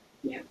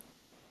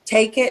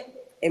 Take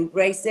it,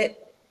 embrace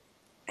it,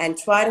 and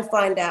try to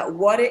find out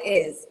what it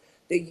is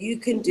that you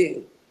can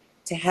do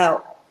to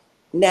help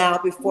now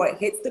before it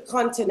hits the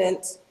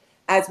continent.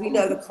 As we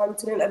know, the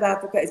continent of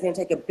Africa is going to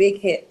take a big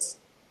hit.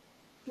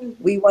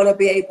 We want to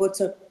be able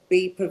to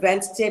be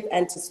preventative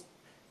and to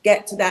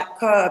get to that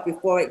curve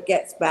before it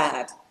gets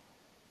bad.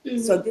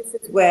 So this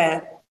is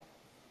where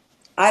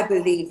I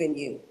believe in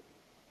you,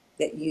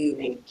 that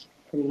you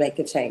can make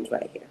a change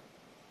right here.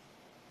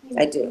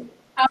 I do.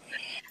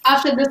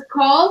 After this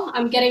call,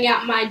 I'm getting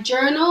out my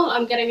journal,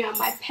 I'm getting out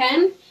my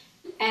pen,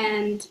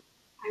 and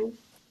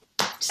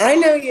I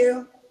know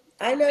you.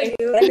 I know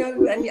you.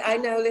 I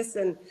know,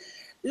 listen,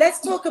 let's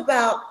talk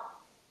about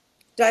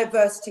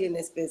diversity in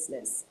this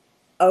business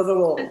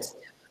overall.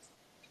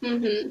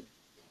 Mm-hmm.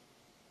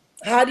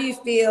 How do you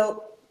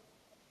feel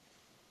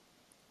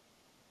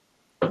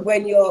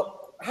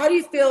how do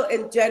you feel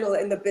in general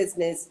in the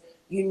business?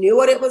 You knew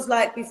what it was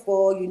like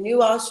before, you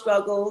knew our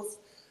struggles,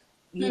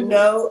 you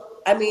know,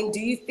 I mean, do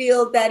you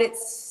feel that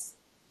it's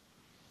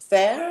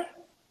fair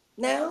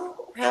now?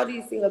 How do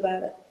you feel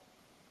about it?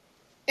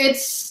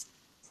 It's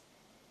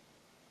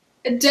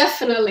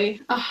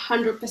definitely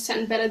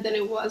 100% better than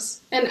it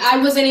was. And I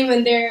wasn't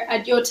even there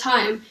at your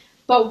time,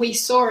 but we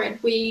saw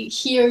it. We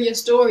hear your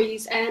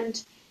stories,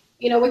 and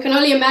you know, we can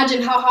only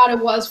imagine how hard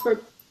it was for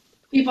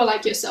people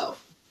like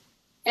yourself.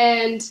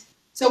 And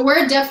so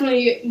we're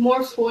definitely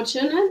more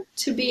fortunate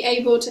to be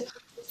able to,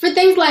 for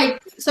things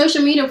like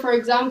social media, for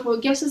example,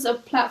 it gives us a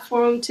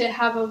platform to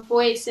have a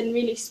voice and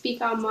really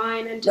speak our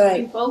mind and just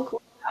be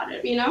vocal about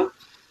it, you know?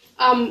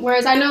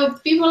 Whereas I know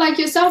people like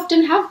yourself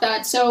didn't have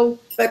that. So,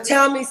 but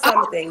tell me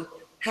something.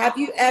 Have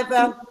you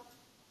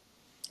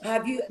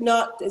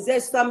not, is there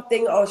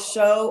something or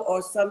show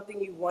or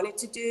something you wanted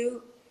to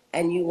do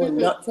and you were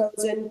not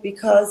chosen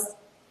because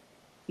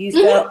you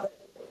felt,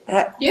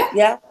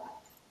 yeah?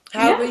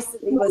 How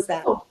recently was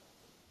that?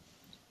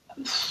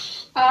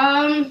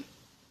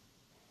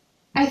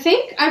 I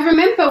think I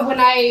remember when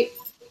I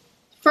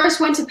first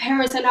went to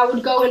Paris and I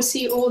would go and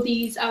see all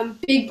these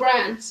big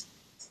brands,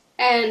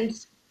 and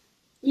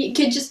you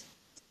could just,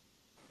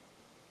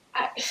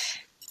 I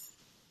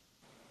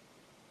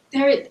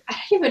don't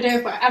even know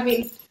if I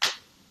mean,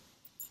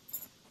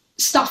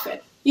 stuff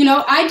it. You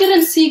know, I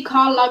didn't see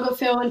Karl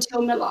Lagerfeld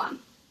until Milan.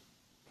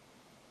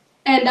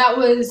 And that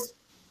was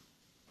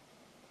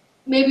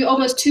maybe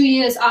almost 2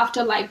 years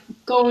after like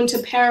going to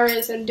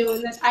Paris and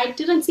doing this. I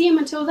didn't see him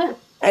until then.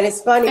 And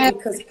it's funny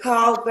because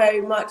Karl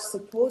very much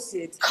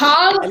supported.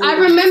 Karl, I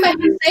remember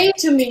him saying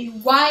to me,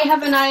 why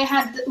haven't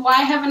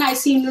I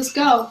seen this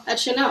girl at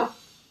Chanel?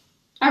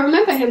 I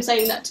remember him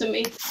saying that to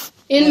me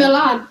in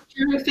Milan,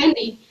 during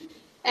Fendi.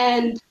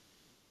 And,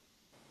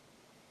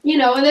 you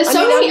know, and there's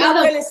so many other...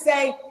 I'm going to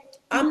say,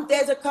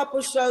 there's a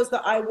couple shows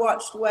that I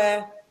watched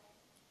where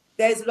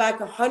there's like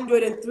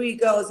 103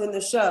 girls in the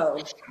show.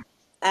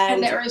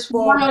 And there is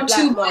 4 one or black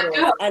two models. black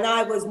girls. And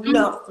I was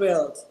not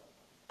thrilled.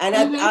 And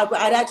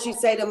I'd actually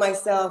say to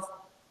myself,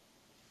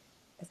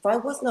 if I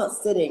was not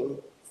sitting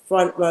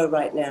front row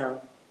right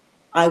now,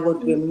 I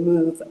would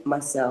remove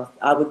myself.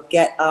 I would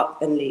get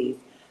up and leave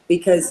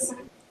because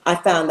I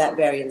found that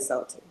very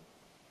insulting.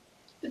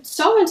 It's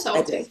so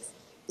insulting.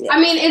 Yeah. I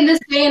mean, in this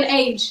day and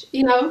age,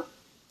 you know,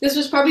 this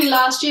was probably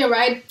last year,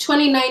 right?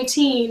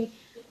 2019.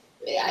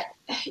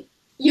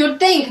 You'd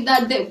think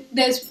that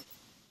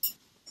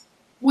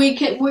we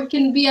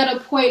can be at a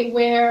point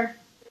where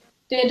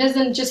there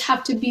doesn't just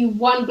have to be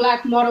one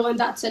black model and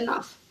that's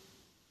enough.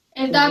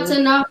 If that's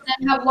enough,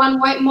 then have one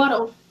white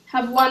model,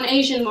 have one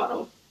Asian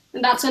model,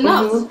 and that's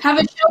enough. Have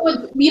a show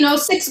with, you know,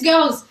 6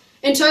 girls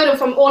in total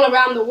from all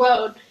around the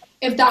world,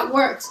 if that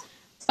works.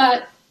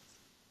 But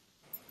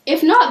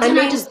if not, then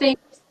I just think...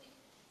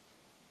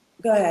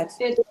 Go ahead.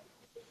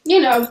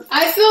 You know,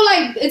 I feel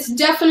like it's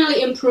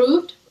definitely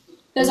improved.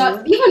 There's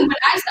even when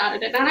I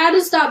started it, and I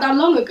didn't start that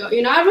long ago,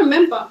 you know, I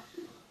remember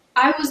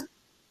I was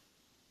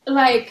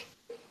like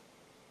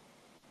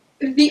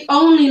the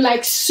only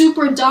like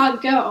super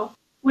dark girl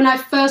when I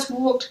first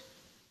walked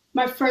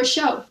my first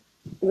show.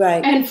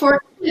 Right. And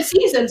for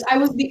seasons, I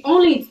was the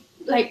only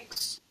like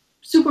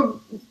super,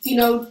 you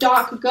know,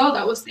 dark girl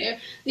that was there.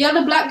 The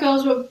other black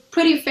girls were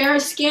pretty fair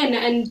skin,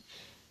 and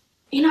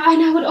you know,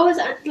 and I would always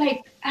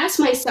like ask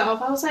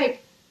myself, I was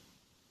like,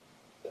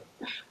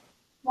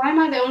 why am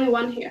I the only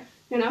one here?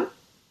 You know?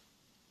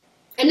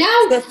 And now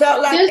it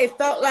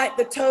felt like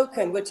the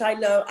token, which I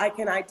know I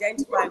can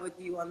identify with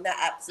you on that,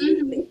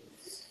 absolutely.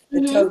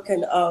 The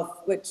token of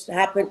which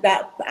happened,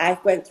 that I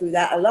went through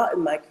that a lot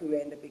in my career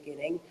in the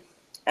beginning,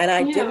 and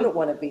I didn't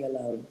want to be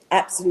alone.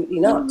 Absolutely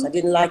not. I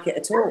didn't like it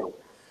at all.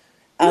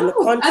 On the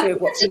contrary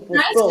of what people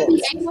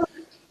thought.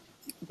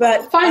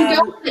 But find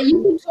girls that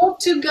you can talk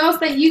to, girls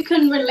that you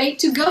can relate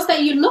to, girls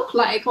that you look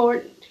like,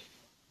 or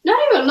not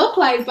even look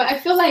like, but I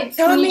feel like...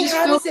 Tell me,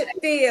 how does it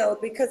feel?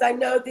 Because I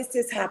know this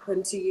has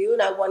happened to you,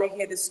 and I want to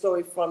hear the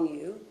story from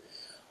you.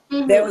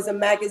 There was a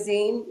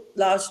magazine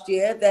last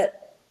year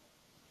that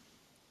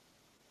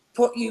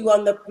put you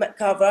on the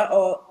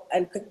cover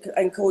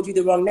and called you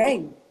the wrong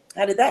name.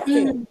 How did that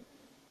feel?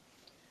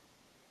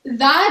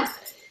 That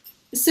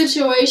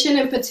situation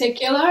in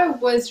particular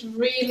was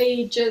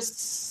really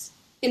just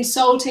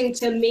insulting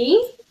to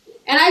me.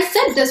 And I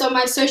said this on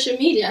my social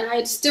media, and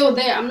it's still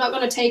there. I'm not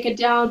going to take it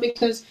down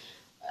because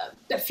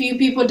a few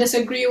people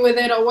disagree with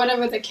it or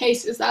whatever the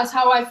case is. That's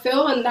how I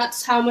feel, and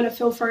that's how I'm going to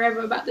feel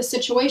forever about the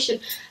situation.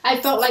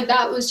 I felt like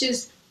that was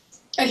just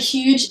a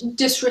huge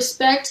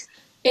disrespect,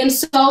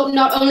 insult,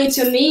 not only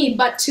to me,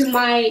 but to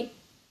my,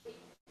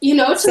 you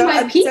know, to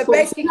my people. So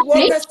basically,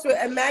 walk us through.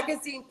 A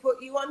magazine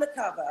put you on the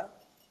cover.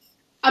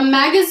 A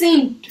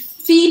magazine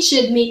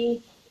featured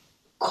me.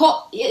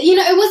 You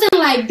know, it wasn't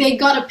like they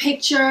got a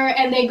picture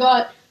and they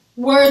got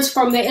words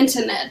from the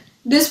internet.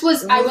 This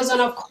was, I was on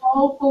a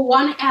call for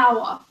 1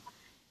 hour.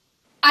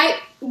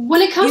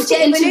 When it comes to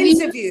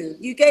interviews,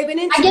 you gave an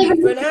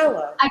interview for an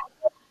hour.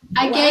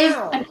 I gave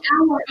an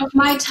hour of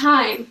my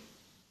time.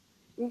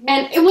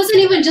 And it wasn't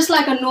even just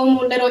like a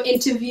normal little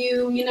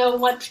interview, you know,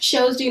 what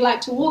shows do you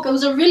like to walk? It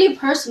was a really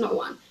personal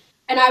one.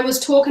 And I was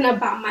talking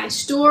about my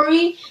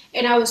story,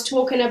 and I was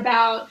talking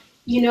about,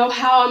 you know,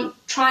 how I'm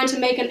trying to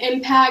make an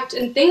impact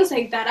and things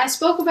like that. I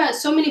spoke about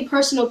so many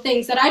personal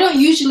things that I don't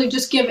usually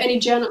just give any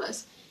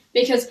journalist,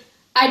 because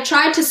I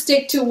try to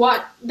stick to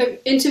what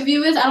the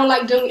interview is. I don't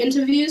like doing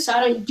interviews, so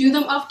I don't do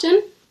them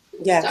often.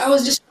 Yes. So I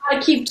was just trying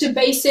to keep to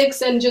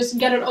basics and just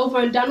get it over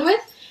and done with.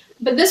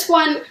 But this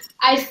one,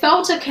 I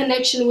felt a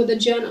connection with a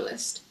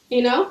journalist,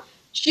 you know?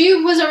 She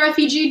was a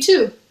refugee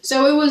too.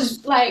 So it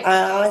was like,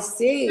 I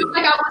see.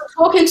 Like I was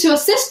talking to a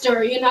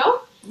sister, you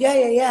know?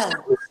 Yeah. So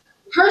it was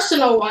a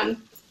personal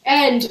one.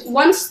 And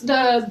once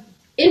the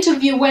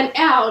interview went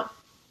out,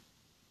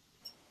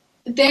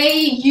 they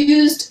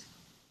used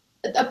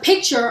a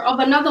picture of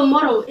another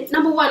model.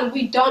 Number one,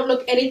 we don't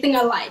look anything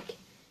alike.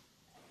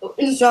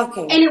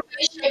 Shocking. Any way,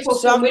 shape, or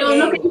form. We don't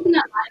look anything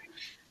alike.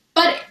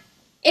 But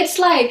it's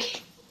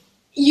like,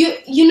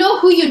 you know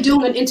who you're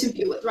doing an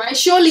interview with, right?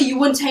 Surely you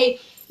wouldn't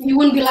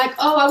be like,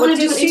 oh, I want to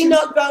do an interview. Did she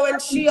not go,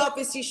 and she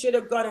obviously should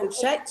have gone and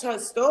checked her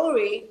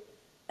story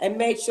and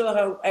made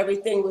sure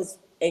everything was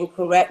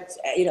incorrect,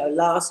 you know,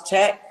 last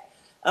check.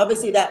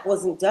 Obviously that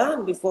wasn't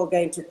done before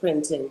going to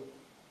printing.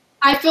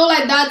 I feel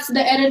like that's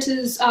the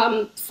editor's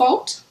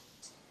fault.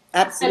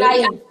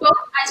 Absolutely. And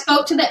I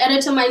spoke to the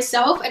editor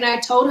myself, and I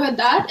told her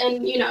that,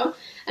 and, you know,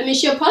 I mean,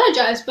 she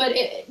apologized, but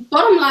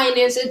bottom line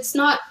is it's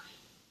not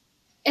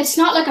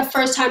like a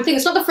first time thing.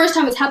 It's not the first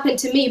time it's happened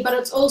to me, but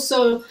it's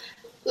also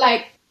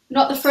like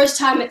not the first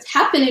time it's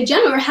happened in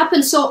general. It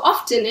happens so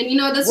often, and, you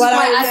know, this is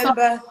why I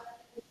remember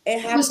it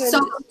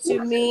happened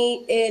to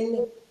me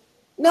in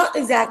not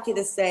exactly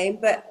the same,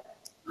 but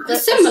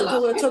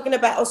similar. We're talking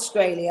about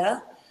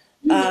Australia.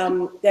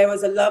 There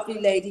was a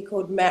lovely lady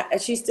called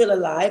she's still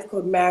alive,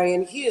 called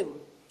Marion Hume.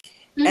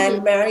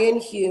 And Marion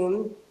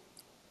Hume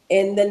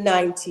in the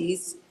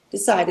 90s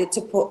decided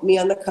to put me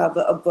on the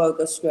cover of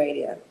Vogue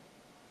Australia.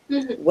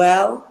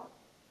 Well,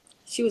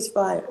 she was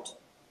fired.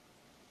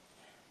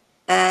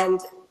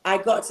 And I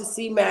got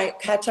to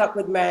catch up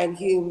with Marion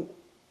Hume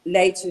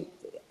later,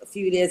 a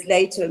few years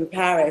later in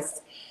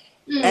Paris.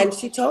 And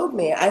she told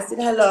me, I said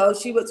hello.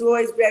 She was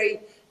always very,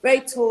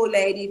 very tall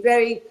lady,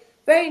 very,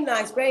 very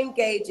nice, very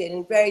engaging,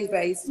 and very,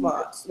 very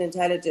smart and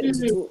intelligent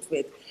to talk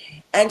with.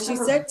 And she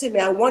said to me,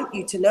 I want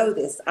you to know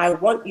this. I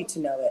want you to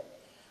know it.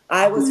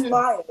 I was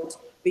fired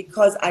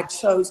because I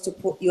chose to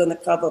put you on the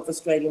cover of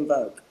Australian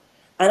Vogue.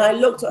 And I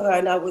looked at her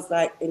and I was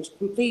like in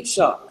complete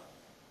shock.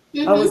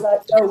 I was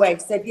like, no way.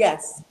 Said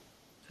yes.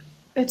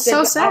 It's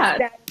so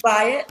sad. I stand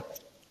by it.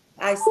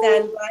 I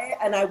stand by it,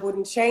 and I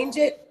wouldn't change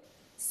it.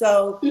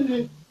 So,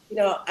 you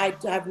know, I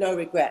have no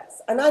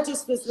regrets. And I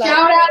just was like,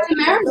 shout out to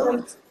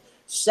Marion.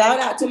 Shout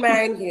out to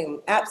Marion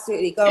Hume.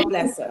 Absolutely. God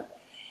bless her.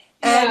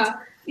 And,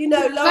 you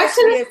know, last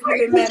year, if you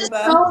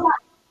remember,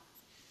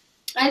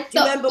 do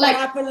you remember what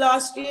happened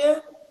last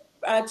year?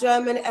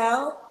 German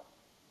L?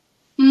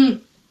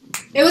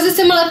 It was a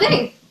similar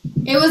thing.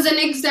 It was an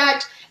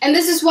exact, and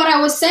this is what I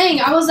was saying.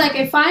 I was like,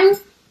 if I'm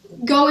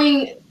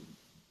going,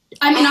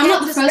 I mean, I'm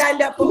not the first. I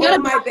stand up for all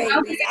my babies.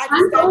 I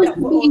can stand up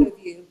for all of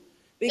you.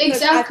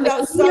 Because I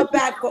felt so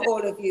bad for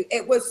all of you.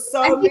 It was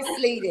so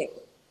misleading.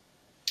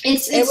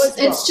 It's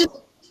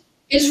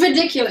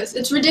ridiculous.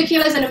 It's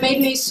ridiculous, and it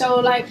made me so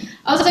like,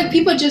 I was like,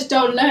 people just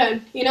don't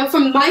learn. You know,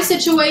 from my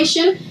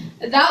situation,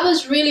 that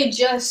was really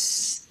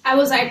just, I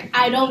was like,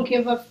 I don't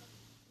give a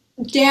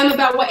damn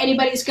about what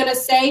anybody's gonna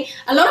say.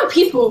 A lot of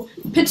people,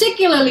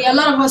 particularly a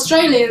lot of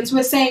Australians,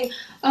 were saying,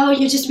 oh,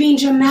 you're just being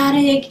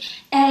dramatic,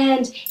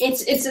 and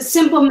it's a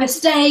simple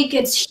mistake,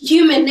 it's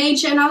human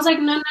nature. And I was like,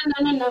 no.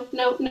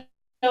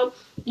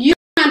 You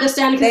don't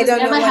understand, because it's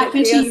never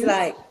happened to you.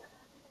 Like.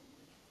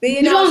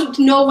 You don't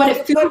know what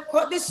it feels like.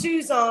 Put the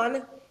shoes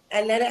on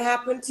and let it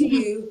happen to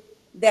you,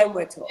 then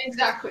we're talking.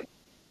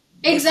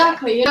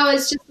 Exactly. You know,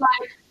 it's just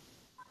like,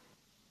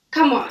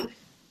 come on.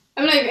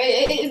 I'm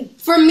like,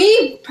 for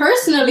me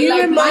personally,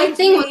 like my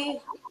thing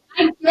was,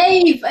 I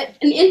gave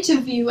an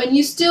interview and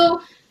you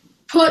still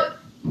put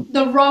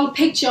the wrong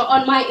picture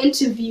on my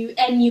interview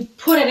and you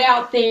put it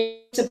out there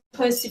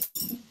supposed to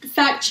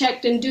fact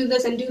checked and do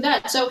this and do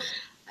that. So,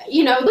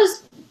 you know, it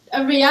was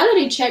a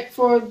reality check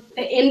for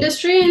the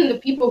industry and the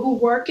people who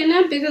work in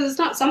it, because it's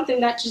not something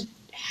that just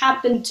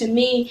happened to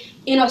me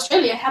in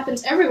Australia. It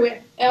happens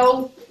everywhere.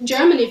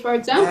 Germany, for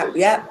example.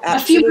 Yeah,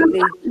 absolutely. A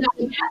few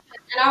months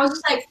happened, and I was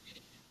just like,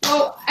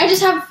 well, I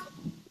just have,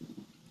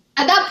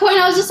 at that point,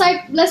 I was just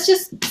like, let's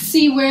just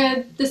see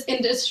where this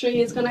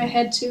industry is going to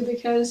head to,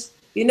 because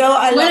you know,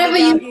 I love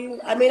you.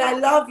 I mean, I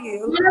love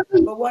you,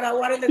 but one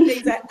of the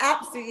things I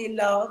absolutely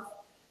love,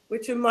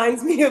 which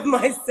reminds me of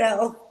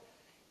myself,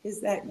 is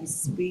that you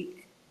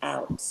speak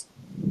out.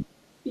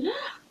 Yeah.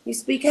 You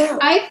speak out.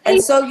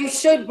 And so you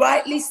should,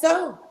 rightly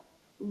so.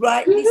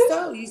 rightly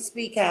so, you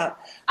speak out.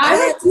 I I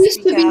had to refuse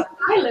speak to be out.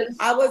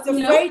 silenced. I was You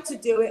know? afraid to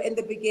do it in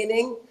the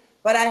beginning,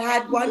 but I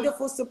had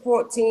wonderful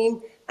support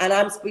team, and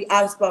I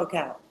spoke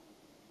out.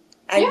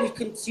 And Yeah.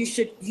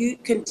 you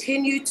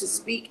continue to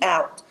speak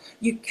out.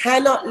 You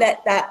cannot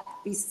let that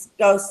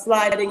go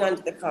sliding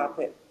under the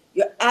carpet.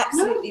 You're No.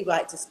 absolutely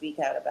right to speak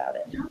out about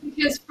it.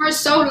 Because for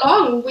so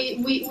long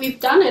we've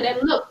done it,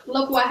 and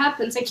look what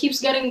happens. It keeps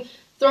getting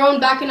thrown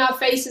back in our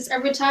faces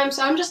every time.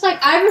 So I'm just like,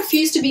 I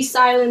refuse to be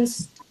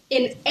silenced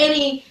in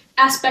any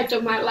aspect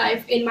of my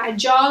life, in my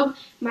job,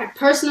 my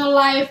personal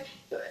life,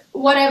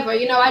 whatever.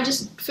 You know, I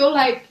just feel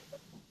like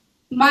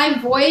my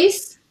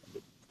voice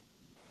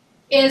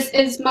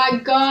is my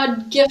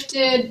God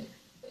gifted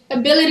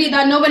ability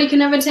that nobody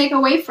can ever take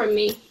away from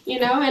me, you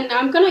know, and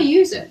I'm gonna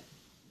use it.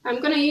 I'm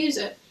gonna use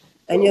it.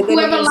 And you're going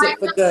to Whoever use it likes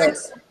for it, good.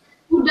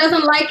 who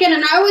doesn't like it,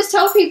 and I always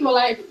tell people,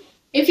 like,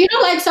 if you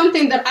don't like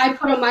something that I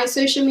put on my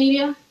social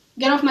media,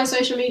 get off my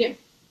social media.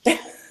 Get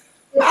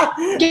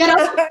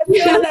off.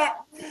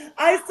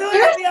 I saw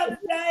that the other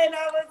day, and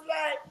I was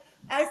like,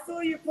 I saw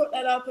you put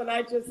that up, and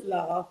I just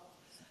laughed.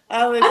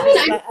 I was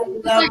just like, I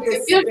love like,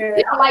 this if you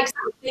spirit. don't like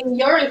something,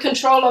 you're in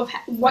control of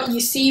what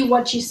you see,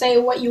 what you say,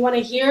 what you want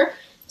to hear.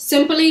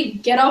 Simply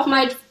get off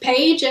my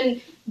page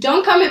and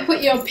don't come and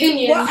put your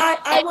opinion. Well,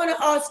 I want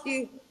to ask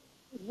you,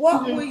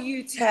 what Mhm. will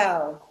you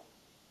tell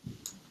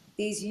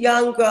these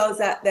young girls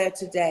out there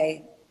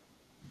today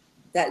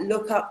that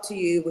look up to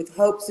you with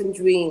hopes and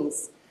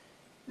dreams,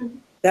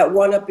 that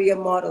want to be a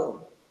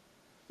model,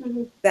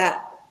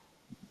 that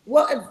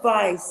what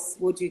advice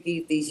would you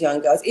give these young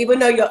girls, even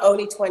though you're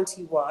only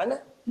 21?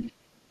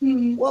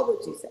 What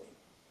would you say?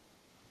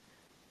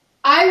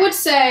 I would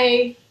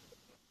say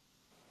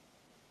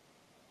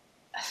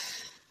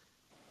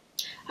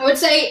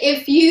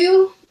if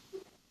you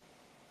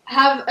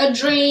have a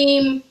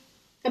dream,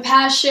 a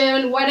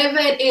passion, whatever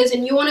it is,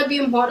 and you want to be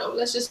a model,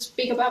 let's just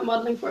speak about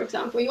modeling, for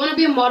example. You want to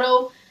be a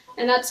model,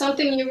 and that's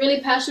something you're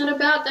really passionate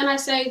about, then I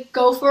say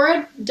go for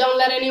it. Don't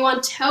let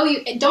anyone tell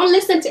you. Don't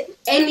listen to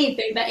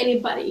anything that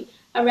anybody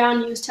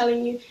around you is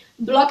telling you.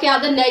 Block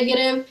out the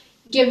negative.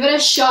 Give it a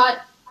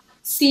shot.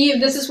 See if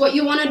this is what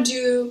you want to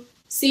do.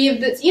 See if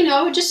this,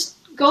 just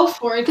go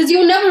for it. Because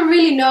you'll never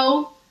really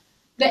know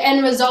the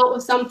end result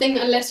of something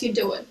unless you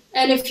do it.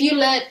 And if you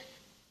let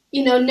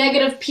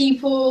negative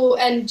people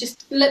and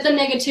just let the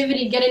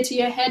negativity get into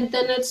your head,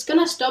 then it's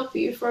gonna stop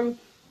you from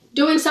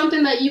doing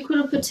something that you could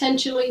have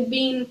potentially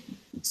been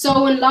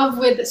so in love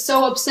with,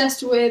 so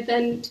obsessed with.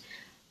 And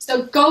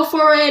so go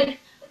for it.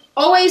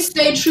 Always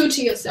stay true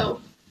to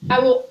yourself. I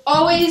will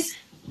always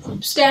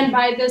stand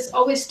by this.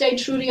 Always stay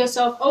true to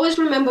yourself. Always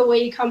remember where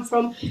you come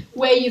from,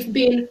 where you've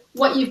been,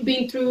 what you've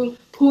been through,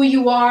 who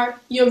you are,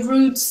 your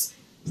roots.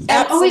 And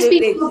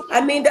Absolutely. always be. I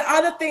mean, the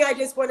other thing I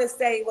just want to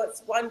say,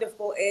 what's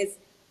wonderful is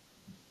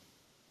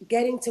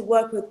getting to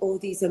work with all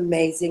these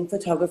amazing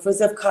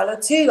photographers of color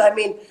too. I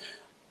mean,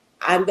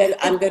 I'm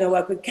going to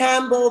work with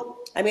Campbell.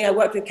 I mean, I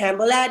worked with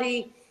Campbell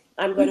Addy.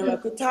 I'm going to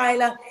work with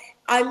Tyler.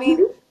 I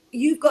mean,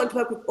 you've got to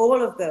work with all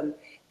of them.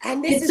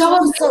 And this is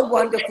also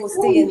wonderful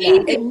seeing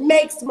that. It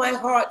makes my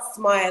heart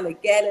smile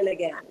again and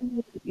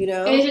again, you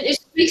know? It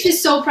makes me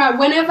so proud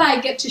whenever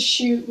I get to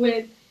shoot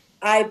with.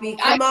 I get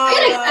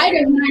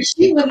excited when I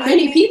shoot with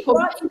many people.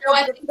 I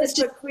think it's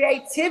the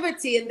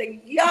creativity and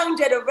the young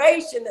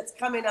generation that's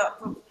coming up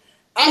from.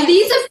 And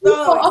these are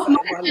people of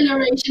my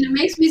generation. It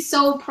makes me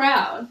so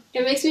proud.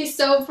 It makes me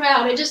so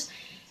proud.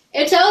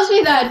 It tells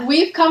me that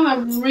we've come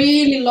a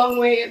really long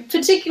way,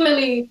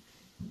 particularly,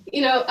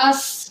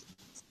 us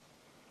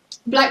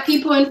Black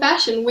people in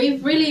fashion.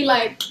 We've really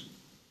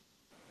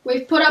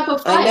we've put up a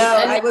fight. I know.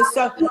 And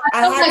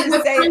I had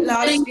to say it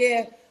last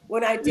year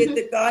when I did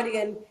The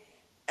Guardian,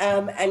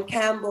 and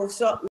Campbell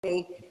shot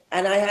me,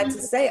 and I had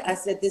to say, I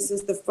said, this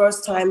is the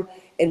first time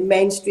in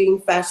mainstream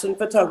fashion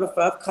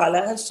photographer of color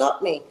has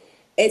shot me.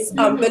 It's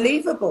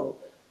unbelievable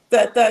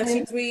that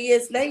 33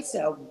 years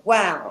later,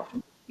 wow,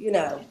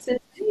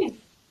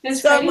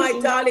 It's so crazy. my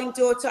darling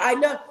daughter, I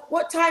know,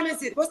 what time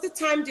is it? What's the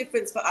time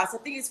difference for us? I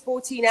think it's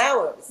 14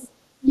 hours.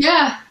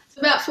 Yeah, it's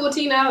about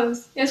 14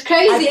 hours. It's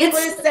crazy. I just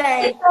want to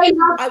say,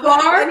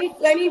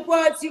 any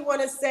words you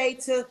want to say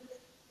to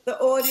the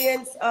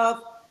audience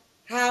of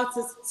how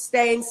to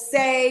stay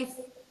safe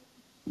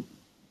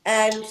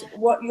and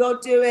what you're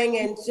doing,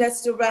 and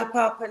just to wrap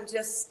up and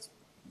just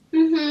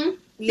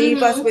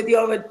leave us with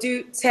your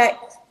Adut Tech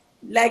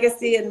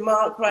legacy and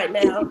mark right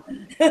now.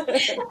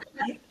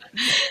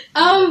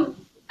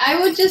 I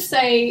would just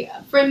say,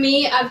 for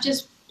me,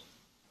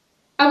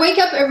 I wake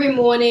up every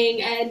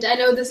morning, and I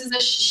know this is a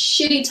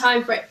shitty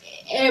time for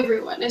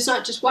everyone. It's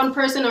not just one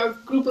person or a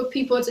group of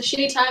people. It's a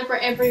shitty time for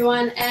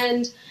everyone.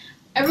 And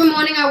every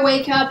morning I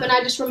wake up and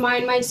I just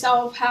remind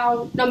myself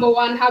how, number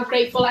one, how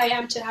grateful I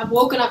am to have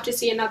woken up to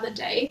see another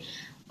day.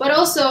 But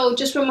also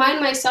just remind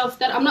myself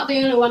that I'm not the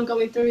only one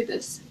going through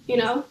this,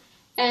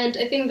 And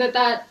I think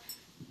that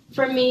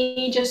for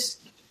me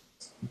just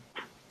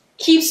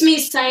keeps me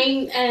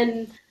sane,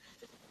 and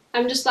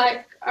I'm just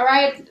like, all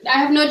right, I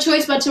have no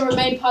choice but to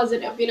remain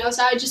positive,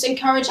 So I just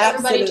encourage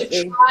everybody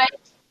to try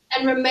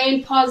and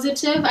remain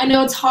positive. I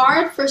know it's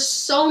hard for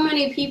so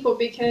many people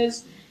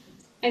because,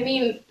 I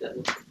mean,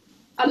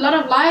 a lot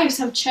of lives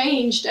have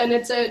changed, and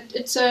it's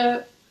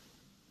a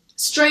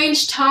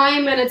strange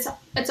time, and it's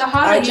a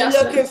hard Are you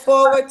adjustment. looking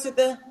forward to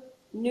the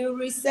new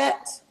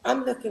reset?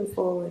 I'm looking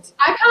forward.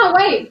 I can't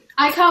wait.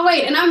 I can't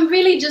wait, and I'm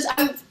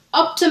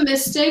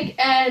optimistic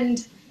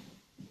and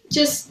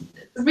just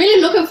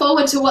really looking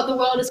forward to what the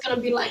world is going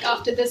to be like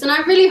after this. And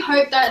I really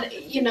hope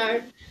that, you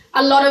know,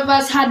 a lot of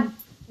us had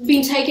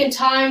been taking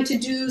time to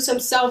do some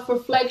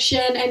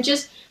self-reflection and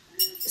just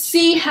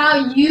see how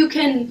you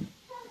can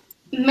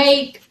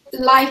make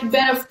life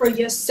better for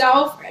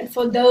yourself and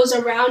for those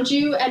around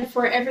you and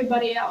for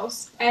everybody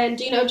else. And,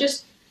 you know,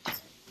 just,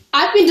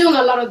 I've been doing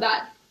a lot of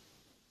that.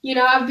 You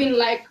know, I've been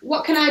like,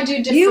 what can I do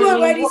differently? You were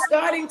already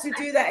starting to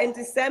do that in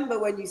December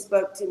when you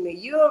spoke to me.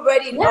 You were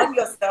already on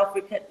your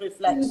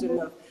self-reflection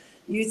of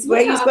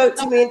where you spoke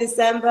to me in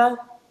December.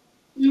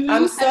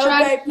 I'm so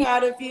very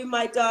proud of you,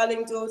 my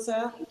darling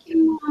daughter. Thank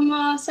you,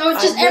 Mama. So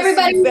just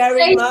everybody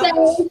stay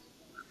safe.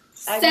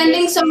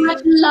 Sending so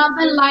much love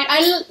and light.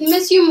 I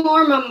miss you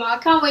more, Mama. I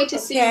can't wait to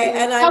see you.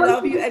 Okay, and I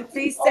love you. And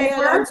please say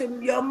hello to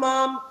your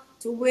mom,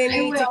 to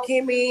Winnie, to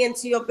Kimmy, and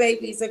to your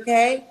babies,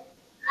 okay?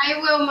 I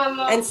will,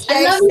 Mama. And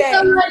stay I love safe. you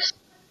so much.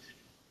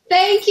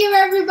 Thank you,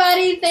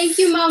 everybody. Thank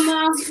you,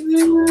 Mama.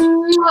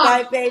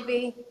 Bye,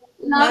 baby.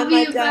 Love Bye,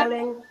 you, my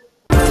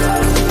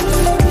darling.